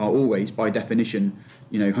companies are always, by definition,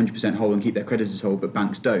 100% whole and keep their creditors whole, but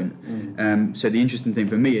banks don't. So the interesting thing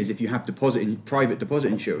for me is if you have private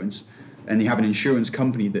deposit insurance, and you have an insurance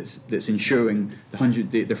company that's insuring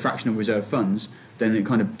the fractional reserve funds, then it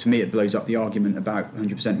kind of, to me, it blows up the argument about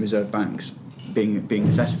 100% reserve banks being a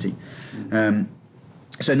necessity.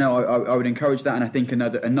 So no, I would encourage that, and I think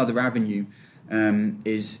another avenue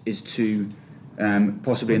is to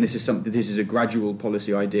possibly, and this is a gradual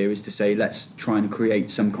policy idea, is to say let's try and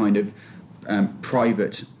create some kind of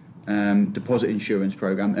private deposit insurance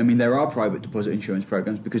program. I mean, there are private deposit insurance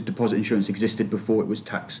programs because deposit insurance existed before it was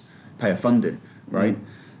taxpayer funded, right?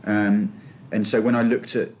 And so when I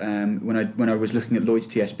looked at when I was looking at Lloyd's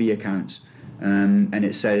TSB accounts, and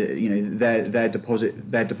it said their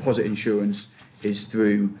deposit insurance is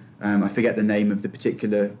through I forget the name of the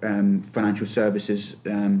particular financial services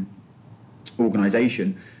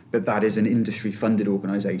organisation, but that is an industry funded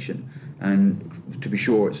organisation, and to be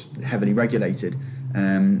sure it's heavily regulated,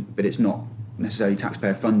 but it's not necessarily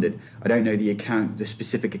taxpayer funded. I don't know the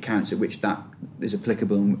specific accounts at which that is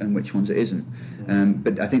applicable and which ones it isn't.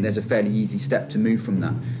 But I think there's a fairly easy step to move from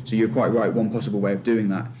that. So you're quite right. One possible way of doing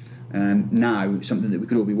that now, something that we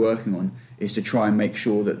could all be working on, is to try and make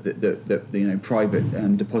sure that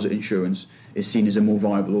private deposit insurance is seen as a more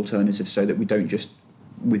viable alternative, so that we don't just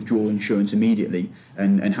withdraw insurance immediately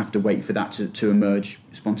and have to wait for that to emerge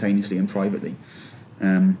spontaneously and privately.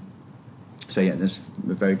 So yeah, that's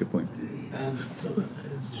a very good point.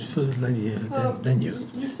 For the lady, then you.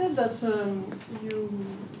 You said that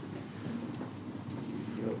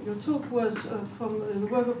your talk was from the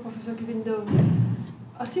work of Professor Kevin Dunn.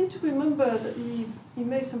 I seem to remember that he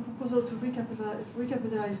made some proposal to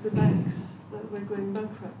recapitalize the banks that were going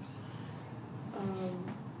bankrupt.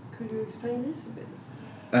 Could you explain this a bit?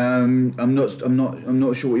 I'm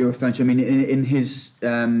not sure what you're referring to. I mean, in his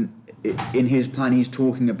plan, he's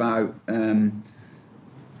talking about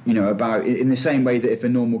about in the same way that if a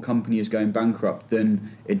normal company is going bankrupt,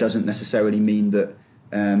 then it doesn't necessarily mean that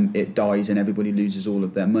it dies and everybody loses all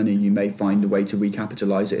of their money. You may find a way to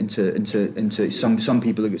recapitalise it into some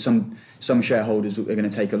people, some shareholders are going to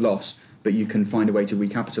take a loss, but you can find a way to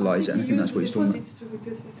recapitalise it, and I think that's what he's talking about. To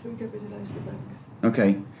recapitalise the banks.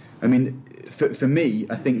 Okay, I mean, for me,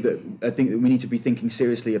 I think that we need to be thinking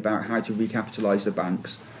seriously about how to recapitalise the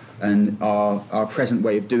banks, and our present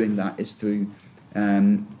way of doing that is through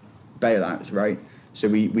bailouts, right? So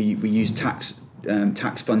we use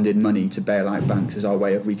tax-funded money to bail out banks as our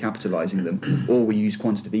way of recapitalising them, or we use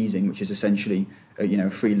quantitative easing, which is essentially a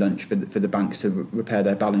free lunch for the banks to repair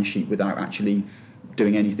their balance sheet without actually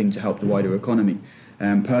doing anything to help the wider economy.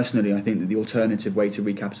 Personally, I think that the alternative way to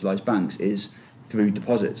recapitalise banks is through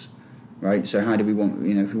deposits, right? So how do we want,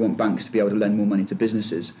 if we want banks to be able to lend more money to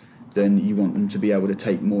businesses, then you want them to be able to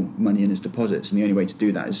take more money in as deposits, and the only way to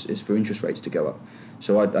do that is for interest rates to go up.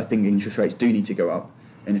 So I think interest rates do need to go up,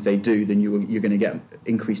 and if they do, then you're going to get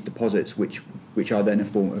increased deposits, which are then a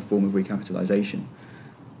form of recapitalisation.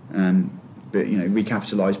 But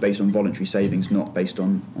recapitalised based on voluntary savings, not based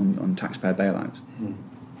on taxpayer bailouts.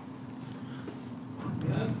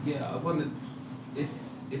 I wondered if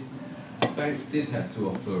banks did have to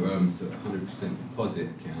offer 100% deposit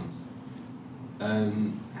accounts.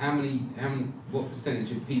 What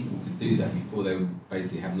percentage of people could do that before they would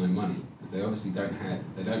basically have no money? Because they obviously don't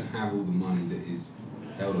have all the money that is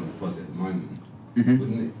held on deposit at the moment. Mm-hmm.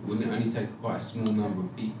 Wouldn't it only take quite a small number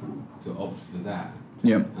of people to opt for that?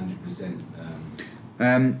 Yeah,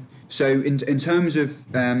 100%. So in terms of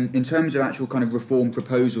actual kind of reform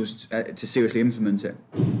proposals to seriously implement it,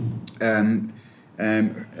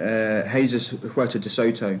 Jesus Huerta de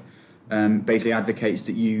Soto basically advocates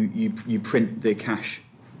that you print the cash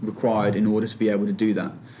required in order to be able to do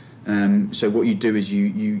that. So what you do is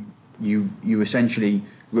you essentially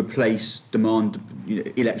replace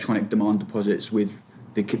electronic demand deposits with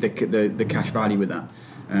the cash value of that.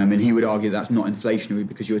 And he would argue that's not inflationary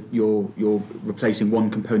because you're replacing one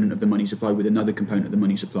component of the money supply with another component of the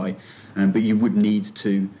money supply, but you would need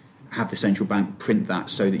to have the central bank print that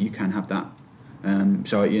so that you can have that.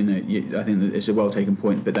 So I think that it's a well taken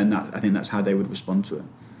point, but then I think that's how they would respond to it.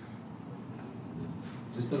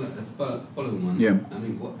 Just on the following one. Yeah. I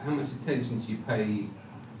mean, how much attention do you pay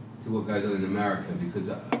to what goes on in America?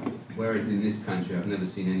 Because whereas in this country, I've never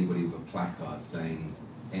seen anybody with a placard saying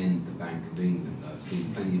 "End the Bank of England." I've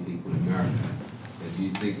seen plenty of people in America. So do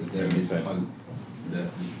you think that there is hope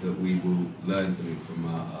that we will learn something from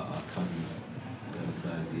our cousins on the other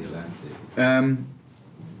side of the Atlantic?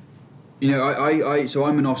 So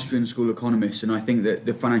I'm an Austrian school economist, and I think that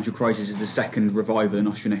the financial crisis is the second revival in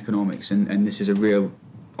Austrian economics, and this is a real,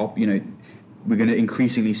 we're going to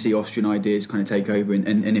increasingly see Austrian ideas kind of take over,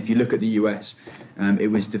 and if you look at the US,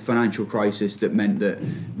 it was the financial crisis that meant that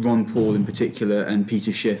Ron Paul in particular and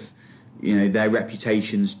Peter Schiff, their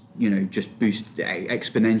reputations, just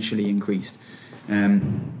exponentially increased,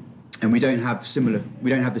 and we don't have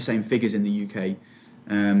the same figures in the UK.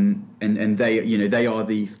 And they are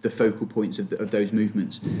the focal points of those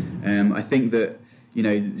movements. I think that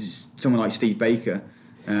someone like Steve Baker,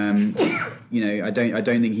 I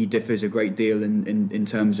don't think he differs a great deal in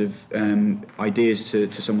terms of ideas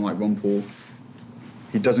to someone like Ron Paul.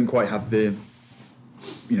 He doesn't quite have the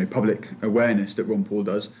public awareness that Ron Paul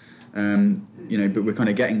does. But we're kind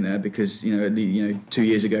of getting there because 2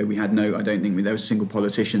 years ago I don't think there was a single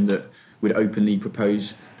politician that would openly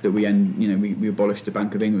propose that we abolish the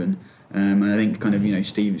Bank of England, and I think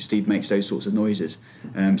Steve makes those sorts of noises.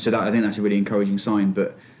 So I think that's a really encouraging sign.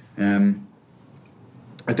 But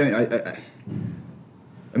I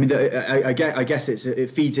guess it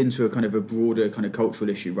feeds into a kind of a broader kind of cultural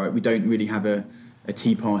issue, right? We don't really have a a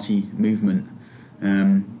Tea Party movement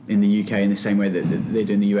in the UK in the same way that they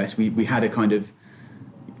do in the US. We had a kind of,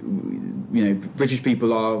 British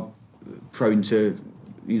people are prone to,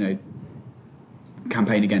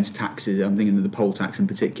 campaign against taxes. I'm thinking of the poll tax in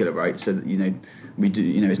particular, right? So that, we do,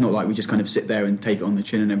 it's not like we just kind of sit there and take it on the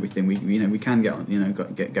chin and everything. We can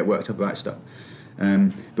get worked up about stuff.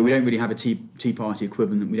 But we don't really have a Tea Party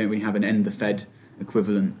equivalent. We don't really have an End the Fed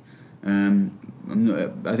equivalent.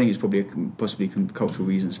 I think it's possibly cultural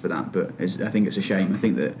reasons for that, but I think it's a shame. I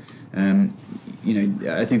think that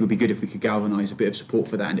I think it would be good if we could galvanise a bit of support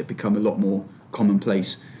for that, and it become a lot more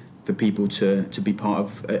commonplace for people to be part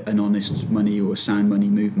of an honest money or a sound money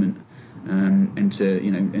movement, and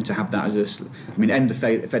to have that as End the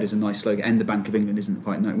Fed is a nice slogan. End the Bank of England isn't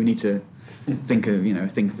quite. No, we need to think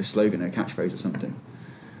of a slogan, a catchphrase or something.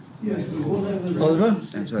 Oliver?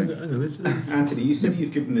 I'm sorry. Anthony, you said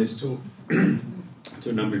you've given this talk to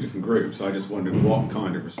a number of different groups. I just wondered what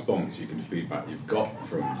kind of response feedback you've got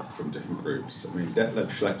from different groups. I mean,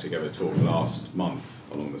 Detlef Schlechter gave a talk last month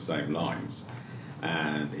along the same lines,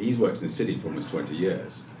 and he's worked in the city for almost 20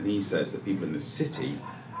 years, and he says that people in the city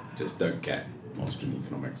just don't get Austrian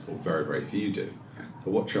economics, or very, very few do.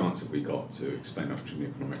 So what chance have we got to explain Austrian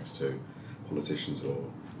economics to politicians or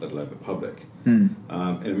let alone the public? In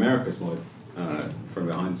America, as my friend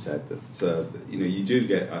behind said, that you do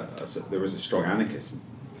get there is a strong anarchist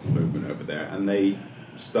movement over there, and they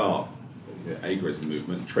start the agorism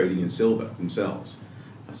movement trading in silver themselves,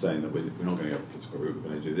 saying that we're not going to go a political route, we're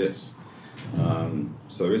going to do this.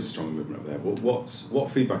 So there is a strong movement over there. What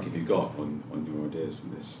feedback have you got on your ideas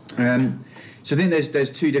from this? So I think there's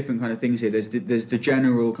two different kind of things here. There's the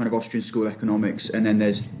general kind of Austrian school economics, and then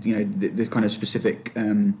there's the kind of specific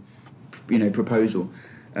proposal.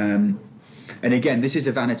 And again, this is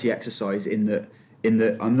a vanity exercise in that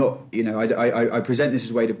I'm not I present this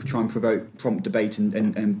as a way to try and prompt debate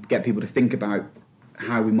and get people to think about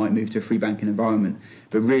how we might move to a free banking environment.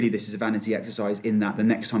 But really, this is a vanity exercise in that the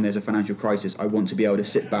next time there's a financial crisis, I want to be able to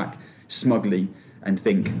sit back smugly and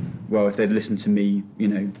think, well, if they'd listened to me,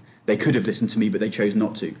 they could have listened to me, but they chose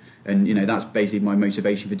not to. And that's basically my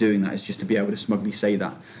motivation for doing that, is just to be able to smugly say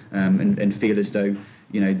that and feel as though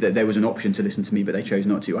that there was an option to listen to me, but they chose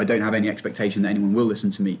not to. I don't have any expectation that anyone will listen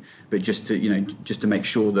to me, but just to make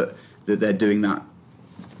sure that they're doing that.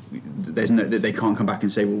 That they can't come back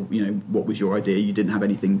and say, well, what was your idea? You didn't have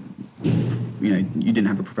anything. You didn't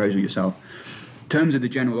have a proposal yourself. In terms of the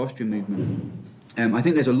general Austrian movement, I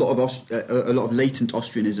think there's a lot of latent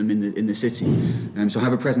Austrianism in the city. So I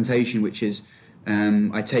have a presentation which is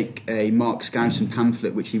I take a Mark Skousen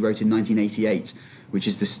pamphlet which he wrote in 1988, which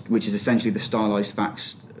is essentially the stylised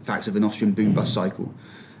facts of an Austrian boom bust cycle,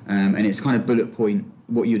 and it's kind of bullet point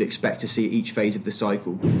what you'd expect to see at each phase of the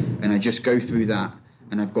cycle, and I just go through that.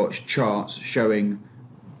 And I've got charts showing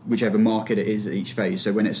whichever market it is at each phase.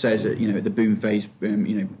 So when it says that at the boom phase,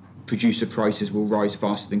 producer prices will rise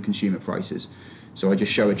faster than consumer prices. So I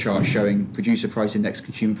just show a chart showing producer price index,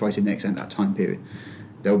 consumer price index, and that time period.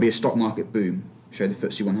 There will be a stock market boom. Show the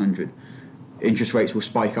FTSE 100. Interest rates will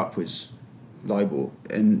spike upwards, LIBOR,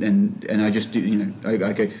 and I just do. I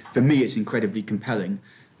go. For me, it's incredibly compelling,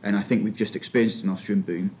 and I think we've just experienced an Austrian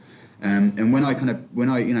boom. And when I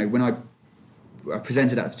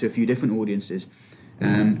presented that to a few different audiences,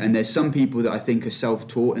 and there's some people that I think are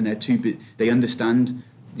self-taught, and they understand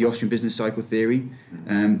the Austrian business cycle theory.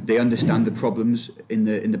 They understand the problems in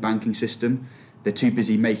the banking system. They're too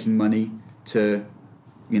busy making money to,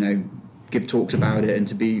 give talks about it and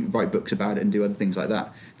to write books about it and do other things like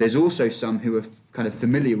that. There's also some who are kind of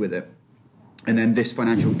familiar with it, and then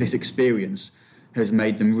this experience has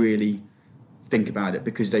made them really think about it,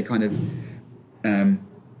 because they kind of.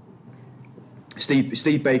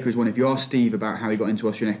 Steve Baker is one. If you ask Steve about how he got into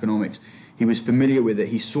Austrian economics, he was familiar with it.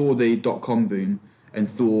 He saw the dot-com boom and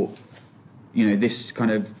thought, this kind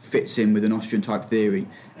of fits in with an Austrian type theory.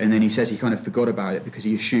 And then he says he kind of forgot about it because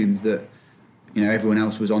he assumed that, everyone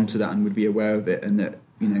else was onto that and would be aware of it, and that,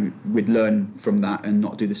 we'd learn from that and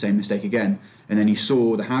not do the same mistake again. And then he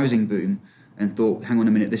saw the housing boom and thought, hang on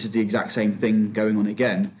a minute, this is the exact same thing going on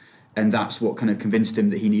again. And that's what kind of convinced him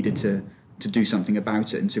that he needed to do something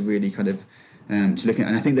about it and to really kind of to look at.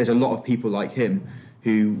 And I think there's a lot of people like him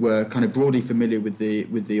who were kind of broadly familiar with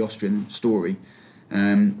the Austrian story,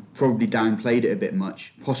 probably downplayed it a bit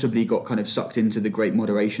much, possibly got kind of sucked into the great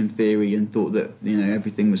moderation theory and thought that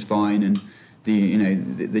everything was fine, and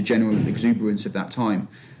the general exuberance of that time,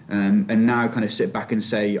 and now kind of sit back and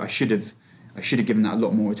say I should have given that a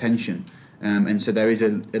lot more attention, and so there is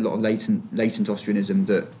a lot of latent Austrianism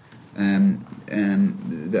that that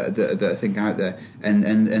I think are out there,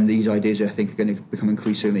 and these ideas I think are going to become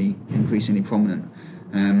increasingly prominent.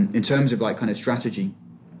 In terms of like kind of strategy,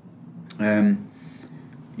 I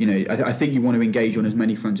think you want to engage on as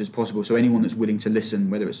many fronts as possible. So anyone that's willing to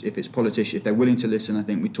listen, if it's politicians, if they're willing to listen, I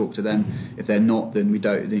think we talk to them. If they're not, then we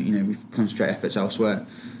don't. We concentrate efforts elsewhere.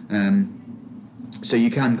 So you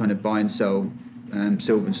can kind of buy and sell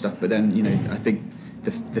silver and stuff, but then I think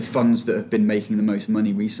the funds that have been making the most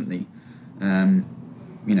money recently,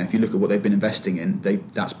 if you look at what they've been investing in,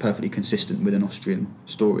 that's perfectly consistent with an Austrian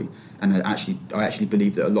story. And I actually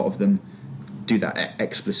believe that a lot of them do that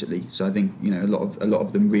explicitly. So I think a lot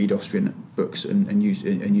of them read Austrian books and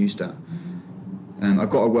use that. I've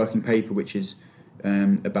got a working paper which is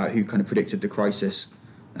about who kind of predicted the crisis,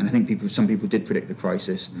 and I think some people did predict the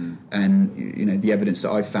crisis. And the evidence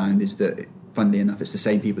that I've found is that, funnily enough, it's the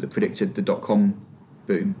same people that predicted the .com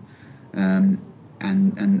boom, and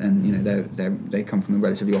they come from a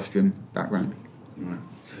relatively Austrian background. Right.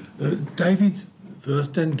 David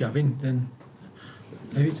first, then Gavin, then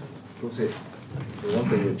David. Of course, the one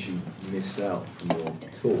thing which you missed out from your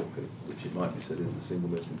talk, which it might be said is the single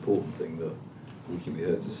most important thing that we can be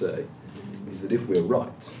heard to say, is that if we're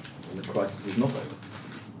right, then the crisis is not over.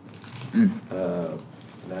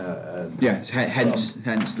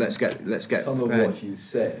 Hence, let's get. Some of what you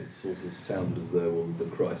said sort of sounded as though the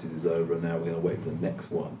crisis is over and now we're going to wait for the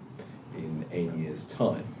next one in 8 years'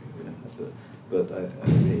 time.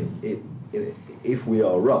 If we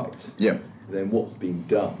are right, then what's been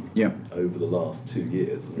done over the last 2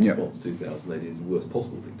 years in response to 2008 is the worst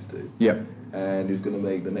possible thing to do. And is going to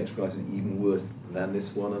make the next crisis even worse than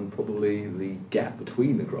this one, and probably the gap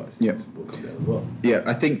between the crises will come down as well.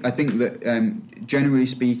 I think that generally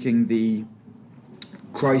speaking, the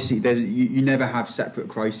crisis, you never have separate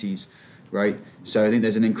crises, right? So I think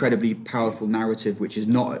there's an incredibly powerful narrative which is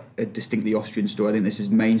not a distinctly Austrian story. I think this is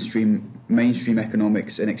mainstream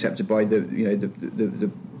economics and accepted by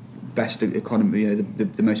the best economy,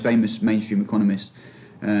 the most famous mainstream economists.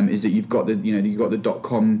 Is that you've got the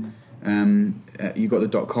 .com. You got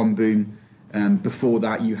the .com boom. Before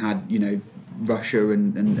that, you had Russia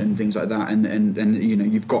and things like that, and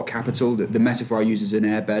you've got capital. The metaphor I use is an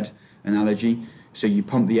airbed analogy. So you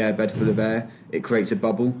pump the airbed full of air, it creates a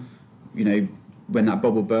bubble. When that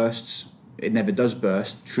bubble bursts, it never does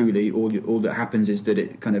burst. Truly, all that happens is that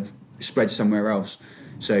it kind of spreads somewhere else.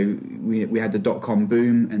 So we had the .com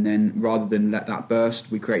boom, and then rather than let that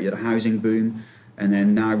burst, we created a housing boom. And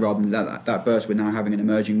then now, rather than that burst, we're now having an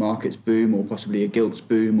emerging markets boom, or possibly a gilts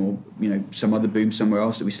boom, or some other boom somewhere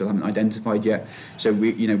else that we still haven't identified yet. So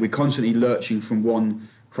we're constantly lurching from one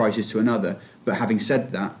crisis to another. But having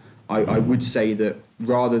said that, I would say that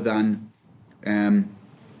rather than, I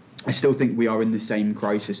still think we are in the same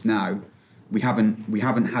crisis now. We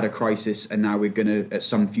haven't had a crisis, and now we're going to at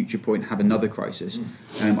some future point have another crisis.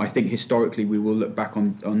 I think historically we will look back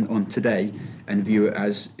on today and view it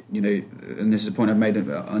as, and this is a point I've made on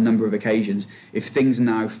a number of occasions, if things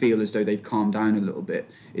now feel as though they've calmed down a little bit,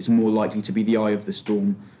 it's more likely to be the eye of the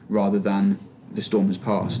storm rather than the storm has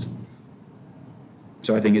passed.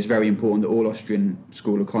 So I think it's very important that all Austrian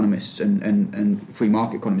school economists and free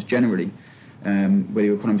market economists generally, whether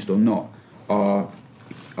you're economist or not, are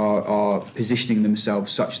positioning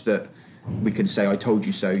themselves such that we can say, I told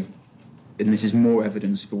you so, and this is more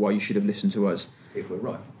evidence for why you should have listened to us. If we're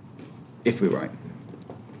right. If we're right.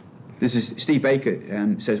 This is Steve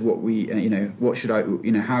Baker says what we, what should I,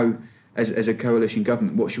 how, as a coalition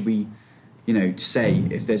government, what should we, say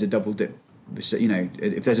if there's a double dip,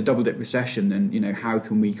 if there's a double dip recession, then, how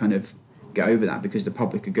can we kind of get over that? Because the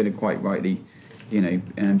public are going to quite rightly, be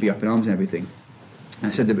up in arms and everything. I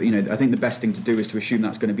said that, I think the best thing to do is to assume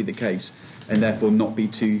that's going to be the case, and therefore not be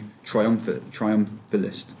too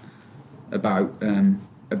triumphalist about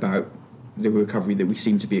the recovery that we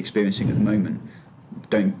seem to be experiencing at the moment.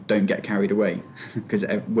 Don't get carried away, because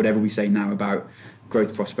whatever we say now about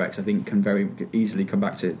growth prospects, I think, can very easily come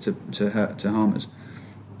back to harm us.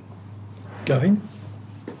 Gavin?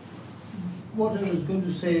 What I was going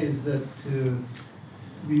to say is that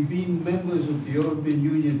we've been members of the European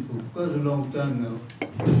Union for quite a long time now,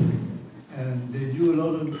 and they do a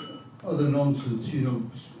lot of other nonsense,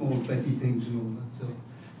 small petty things and all that stuff.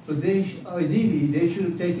 But ideally, they should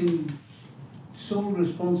have taken sole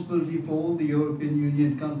responsibility for all the European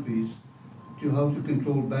Union countries to how to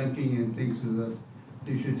control banking and things like that.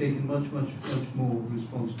 They should have taken much more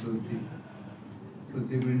responsibility. But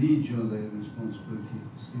they reliege on their responsibility.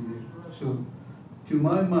 So, to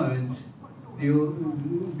my mind,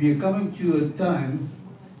 we are coming to a time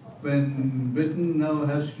when Britain now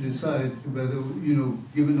has to decide whether,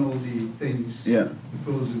 given all the things, Yeah. the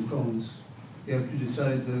pros and cons, they have to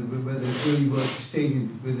decide whether it's really worth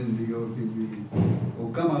staying within the European Union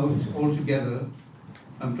or come out altogether.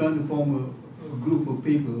 I'm trying to form a group of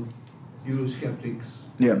people, Eurosceptics,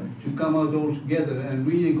 Yeah. to come out all together and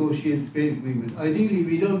renegotiate the trade agreement. Ideally,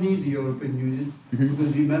 we don't need the European Union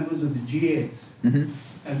because we're members of the G8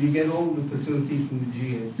 and we get all the facilities from the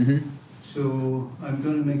G8. So I'm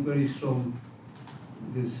going to make very strong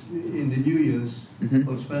this in the New Year's.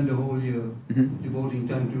 I'll spend the whole year devoting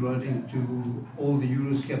time to writing to all the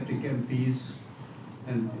Eurosceptic MPs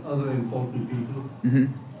and other important people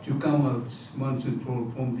to come out once and for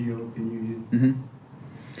all from the European Union.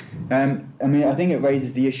 I mean, I think it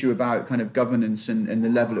raises the issue about kind of governance and the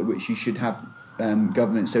level at which you should have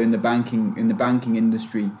governance. So in the banking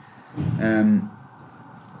industry,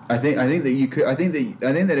 I think that you could. I think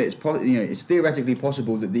that it's theoretically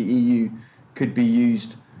possible that the EU could be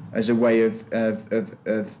used as a way of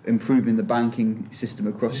improving the banking system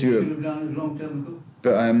across Europe. Should have done it a long time ago.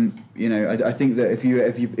 But I think that if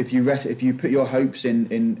you put your hopes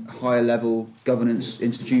in higher level governance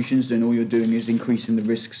institutions, then all you're doing is increasing the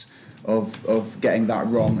risks of getting that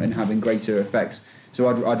wrong and having greater effects. So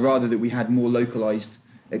I'd rather that we had more localized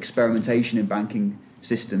experimentation in banking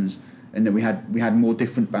systems, and that we had more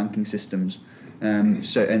different banking systems. And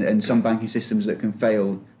some banking systems that can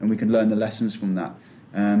fail, and we can learn the lessons from that,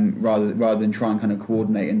 rather than try and kind of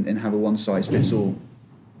coordinate and have a one size fits all.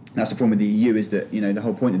 That's the problem with the EU, is that the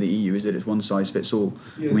whole point of the EU is that it's one size fits all.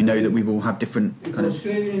 Yes, we know that we all have different if kind of.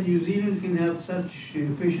 Australia and New Zealand can have such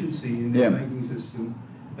efficiency in their banking system,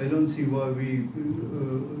 I don't see why we,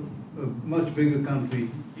 a much bigger country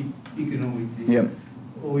economically,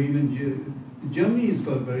 or even Germany has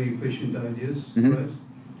got very efficient ideas, right?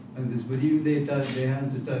 And but even their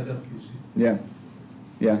hands are tied up, you see.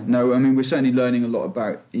 Yeah. No, I mean, we're certainly learning a lot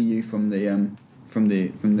about EU from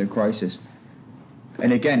the crisis.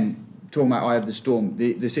 And again, talking about eye of the storm,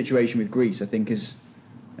 the situation with Greece, I think, is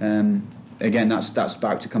again that's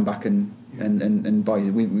about to come back and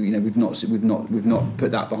bite. We've not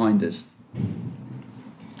put that behind us.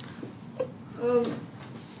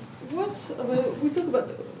 We talk about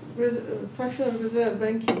fractional reserve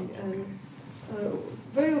banking, and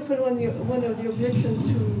very often one of the objections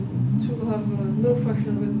to have no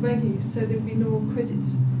fractional reserve banking is said there will be no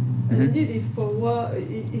credits. And indeed, if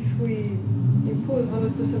we impose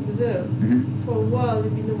 100% reserve, for a while there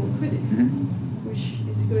will be no more credit, which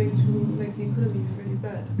is going to make the economy really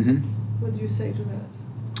bad. What do you say to that?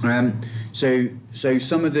 So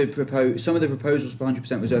some of the proposals for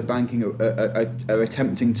 100% reserve banking are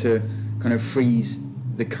attempting to kind of freeze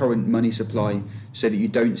the current money supply so that you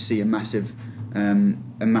don't see a massive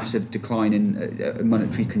decline in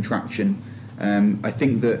monetary contraction. I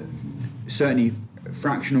think that certainly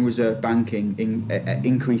fractional reserve banking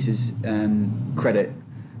increases credit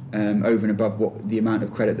over and above what the amount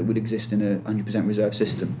of credit that would exist in a 100% reserve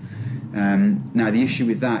system. Now the issue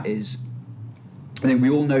with that is, I think we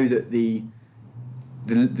all know that the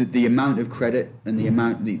amount of credit and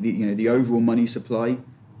the overall money supply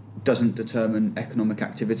doesn't determine economic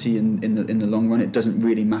activity in the long run. It doesn't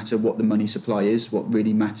really matter what the money supply is. What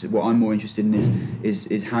really matters, what I'm more interested in,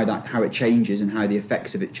 is how it changes and how the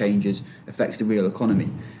effects of it affects the real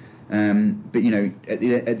economy. But at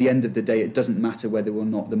the end of the day, it doesn't matter whether or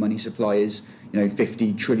not the money supply is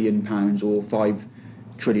 £50 trillion or £5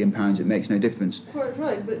 trillion. It makes no difference. Quite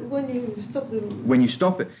right, but when you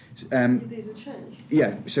stop it, there's a change.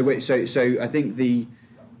 Yeah. So I think the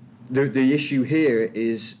issue here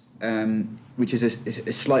is, which is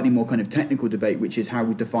a slightly more kind of technical debate, which is how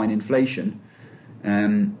we define inflation,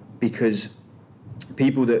 because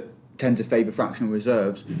people that tend to favour fractional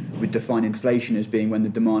reserves would define inflation as being when the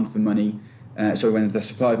demand for money, when the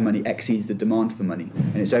supply of money exceeds the demand for money,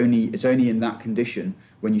 and it's only in that condition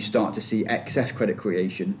when you start to see excess credit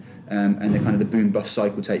creation and the kind of the boom bust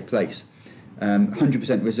cycle take place.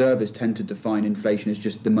 100% reservists tend to define inflation as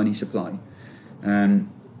just the money supply.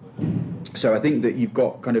 So I think that you've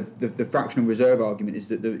got kind of the fractional reserve argument is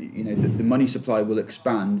that the money supply will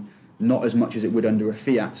expand not as much as it would under a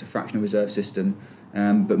fiat fractional reserve system,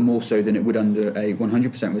 but more so than it would under a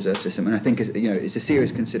 100% reserve system. And I think it's a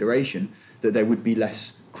serious consideration that there would be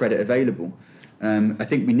less credit available. I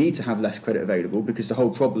think we need to have less credit available because the whole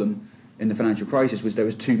problem in the financial crisis was there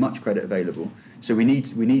was too much credit available. So we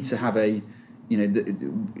need to have the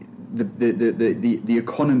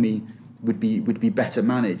economy would be better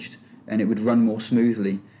managed, and it would run more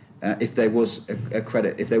smoothly if there was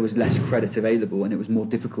if there was less credit available and it was more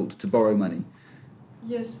difficult to borrow money.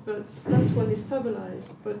 Yes, but that's when it's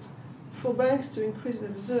stabilised. But for banks to increase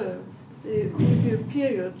their reserve, there will be a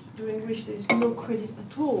period during which there is no credit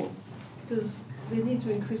at all, because they need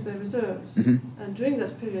to increase their reserves. And during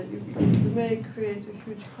that period, you may create a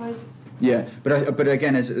huge crisis. Yeah, but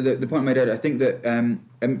again, as the point I made earlier, I think that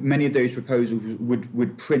many of those proposals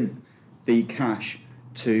would print the cash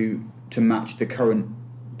to match the current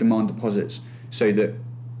demand deposits, so that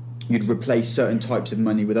you'd replace certain types of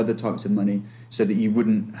money with other types of money, so that you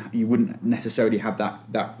wouldn't necessarily have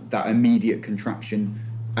that immediate contraction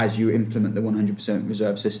as you implement the 100%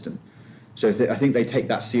 reserve system. So I think they take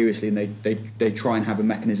that seriously, and they try and have a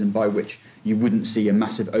mechanism by which you wouldn't see a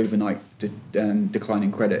massive overnight decline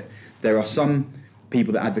in credit. There are some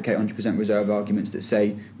people that advocate 100% reserve arguments that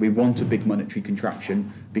say we want a big monetary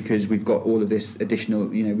contraction because we've got all of this additional,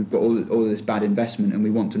 we've got all of this bad investment and we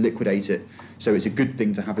want to liquidate it. So it's a good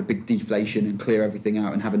thing to have a big deflation and clear everything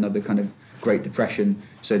out and have another kind of Great Depression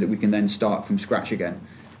so that we can then start from scratch again.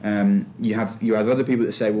 You have other people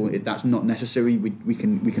that say, well, that's not necessary. We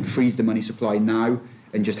can freeze the money supply now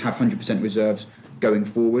and just have 100% reserves going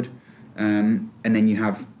forward. And then you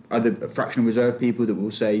have other fractional reserve people that will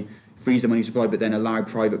say freeze the money supply, but then allow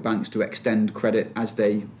private banks to extend credit as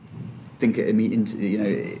they think it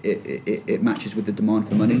matches with the demand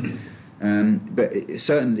for money. But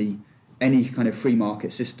certainly, any kind of free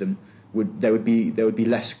market system there would be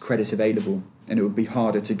less credit available, and it would be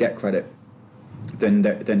harder to get credit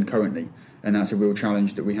than currently, and that's a real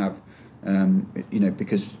challenge that we have.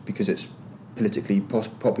 Because it's politically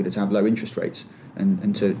popular to have low interest rates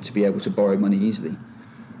and to be able to borrow money easily.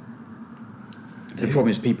 The problem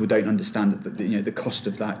is people don't understand that the cost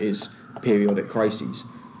of that is periodic crises.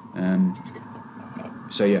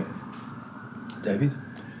 So yeah, David?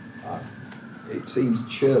 It seems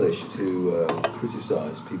churlish to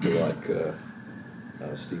criticise people like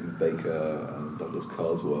Stephen Baker and Douglas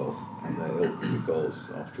Carswell and their ilk,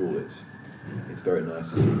 because after all it's very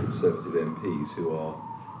nice to see Conservative MPs who are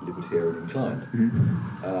libertarian inclined.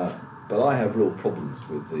 But I have real problems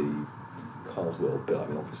with the Carswell bill. I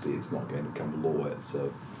mean, obviously it's not going to become law, it's a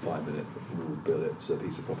 5-minute rule bill, it's a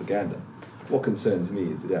piece of propaganda. What concerns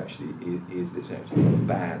me is that it's actually not a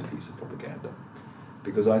bad piece of propaganda,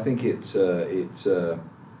 because I think it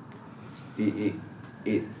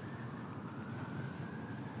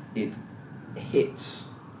hits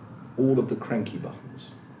all of the cranky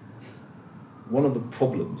buttons. One of the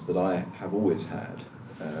problems that I have always had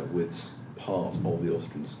with part of the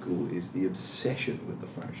Austrian school is the obsession with the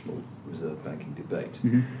fractional reserve banking debate.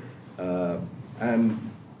 And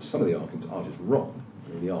some of the arguments are just wrong.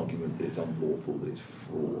 The argument that it's unlawful, that it's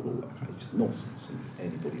fraud, all that kind of just nonsense. And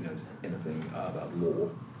anybody who knows anything about law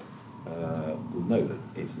will know that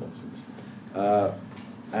it's nonsense.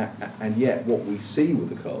 And yet what we see with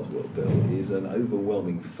the Carswell bill is an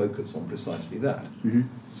overwhelming focus on precisely that.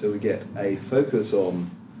 So we get a focus on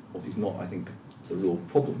what is not, I think, the real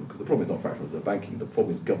problem, because the problem is not fractional reserve banking, the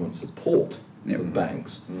problem is government support for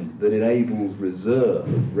banks that enables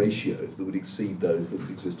reserve ratios that would exceed those that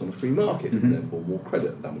would exist on a free market, and therefore more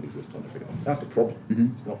credit than would exist on a free market. That's the problem.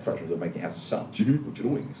 It's not fractional reserve banking as such, which would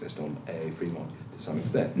always exist on a free market to some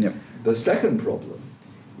extent. The second problem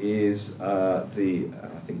is I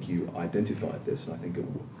think you identified this, and I think at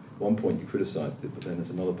one point you criticised it, but then at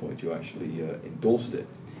another point you actually endorsed it,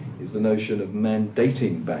 is the notion of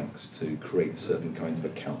mandating banks to create certain kinds of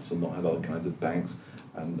accounts and not have other kinds of banks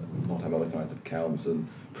and not have other kinds of accounts and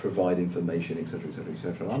provide information, etc., etc.,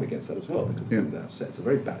 etc. And I'm against that as well, because I think that sets a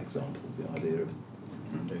very bad example, the idea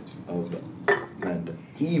of mandate.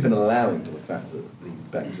 Even allowing for the fact that these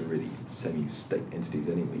banks are really semi-state entities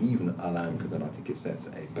anyway, even allowing, because then I think it sets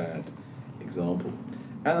a bad example.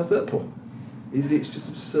 And the third point is that it's just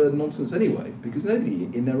absurd nonsense anyway, because nobody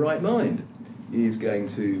in their right mind is going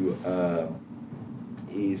to,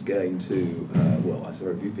 well, I say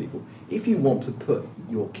very few people, if you want to put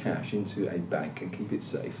your cash into a bank and keep it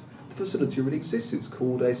safe, the facility already exists. It's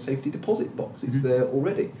called a safety deposit box. It's there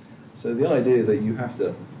already. So the idea that you have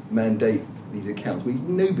to mandate these accounts, which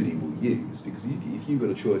nobody will use, because if you've got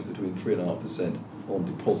a choice between 3.5% on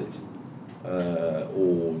deposit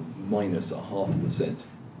or minus 0.5%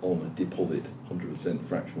 on a deposit, 100%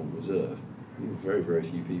 fractional reserve, very, very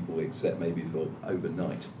few people, except maybe for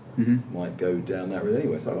overnight, might go down that route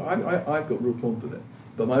anyway. So I've got real problems with it.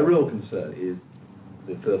 But my real concern is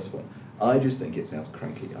the first one. I just think it sounds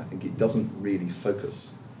cranky. I think it doesn't really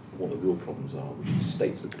focus on what the real problems are, which is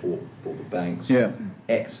state support for the banks,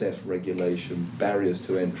 excess regulation, barriers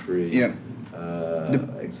to entry, etc.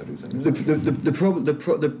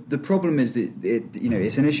 The problem is that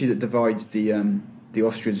it's an issue that divides the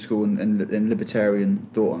Austrian school and libertarian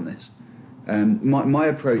thought on this. My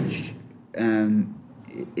approach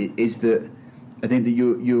is that I think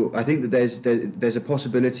that I think that there's a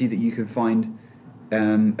possibility that you can find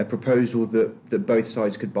a proposal that both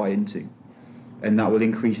sides could buy into, and that will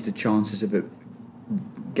increase the chances of it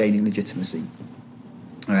gaining legitimacy.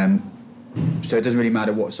 So it doesn't really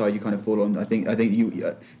matter what side you kind of fall on. I think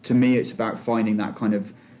you to me it's about finding that kind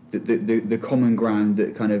of the common ground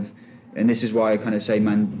that kind of, and this is why I kind of say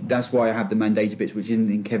that's why I have the mandated bits, which isn't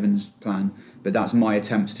in Kevin's plan, but that's my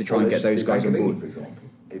attempt to try and get those guys on board. For example,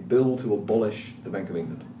 a bill to abolish the Bank of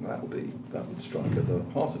England, that would strike at the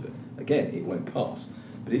heart of it. Again, it won't pass.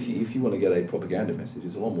 But if you want to get a propaganda message,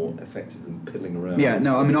 it's a lot more effective than piddling around. Yeah,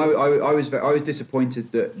 no, I mean, I was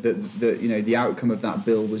disappointed that the outcome of that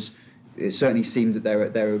bill was. It certainly seemed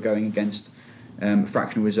that they were going against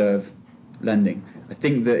fractional reserve lending. I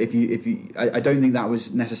think that I don't think that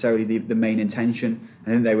was necessarily the main intention. I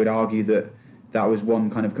think they would argue that was one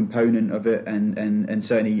kind of component of it, and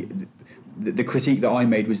certainly the critique that I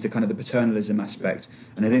made was the kind of the paternalism aspect,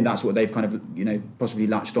 and I think that's what they've kind of possibly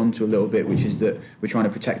latched onto a little bit, which is that we're trying to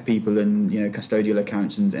protect people, and custodial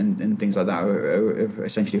accounts and things like that are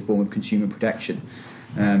essentially a form of consumer protection.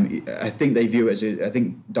 I think they view it I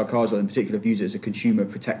think Doug Carswell in particular views it as a consumer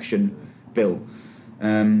protection bill.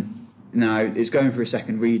 Now it's going for a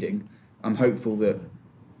second reading. I'm hopeful that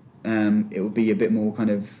it will be a bit more kind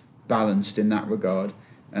of balanced in that regard,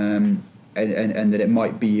 and that it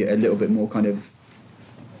might be a little bit more kind of,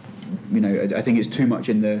 I think it's too much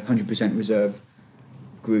in the 100% reserve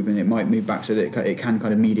group, and it might move back so that it can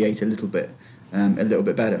kind of mediate a little bit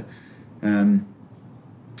better.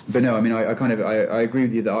 But no, I mean, I agree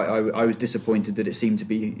with you that I was disappointed that it seemed to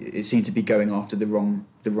be going after the wrong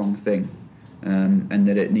thing, and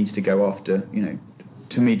that it needs to go after,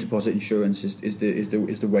 to me, deposit insurance is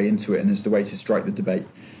the way into it, and is the way to strike the debate.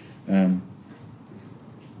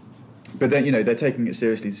 But then they're taking it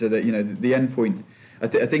seriously, so that the end point. I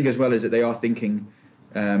think as well is that they are thinking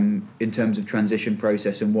in terms of transition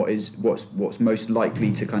process and what's most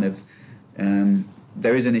likely to kind of.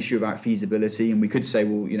 There is an issue about feasibility, and we could say,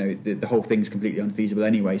 well, the whole thing's completely unfeasible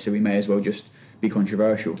anyway, so we may as well just be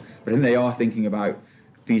controversial. But I think they are thinking about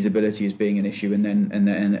feasibility as being an issue, and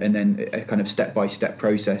then a kind of step-by-step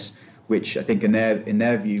process, which I think in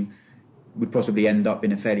their view would possibly end up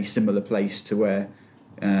in a fairly similar place to where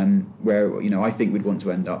I think we'd want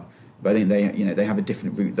to end up. But I think they have a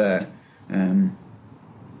different route there, and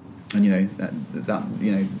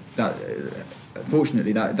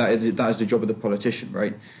Fortunately, that is the job of the politician,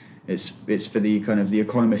 right? It's for the kind of the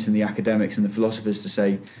economists and the academics and the philosophers to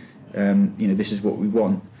say, this is what we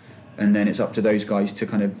want, and then it's up to those guys to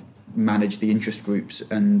kind of manage the interest groups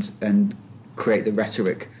and create the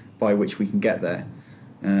rhetoric by which we can get there.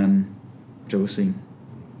 So we'll see.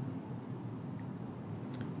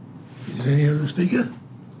 Is there any other speaker?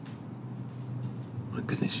 My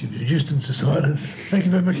goodness, you've reduced them to silence. Thank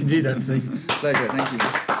you very much indeed, Anthony. Pleasure, thank you.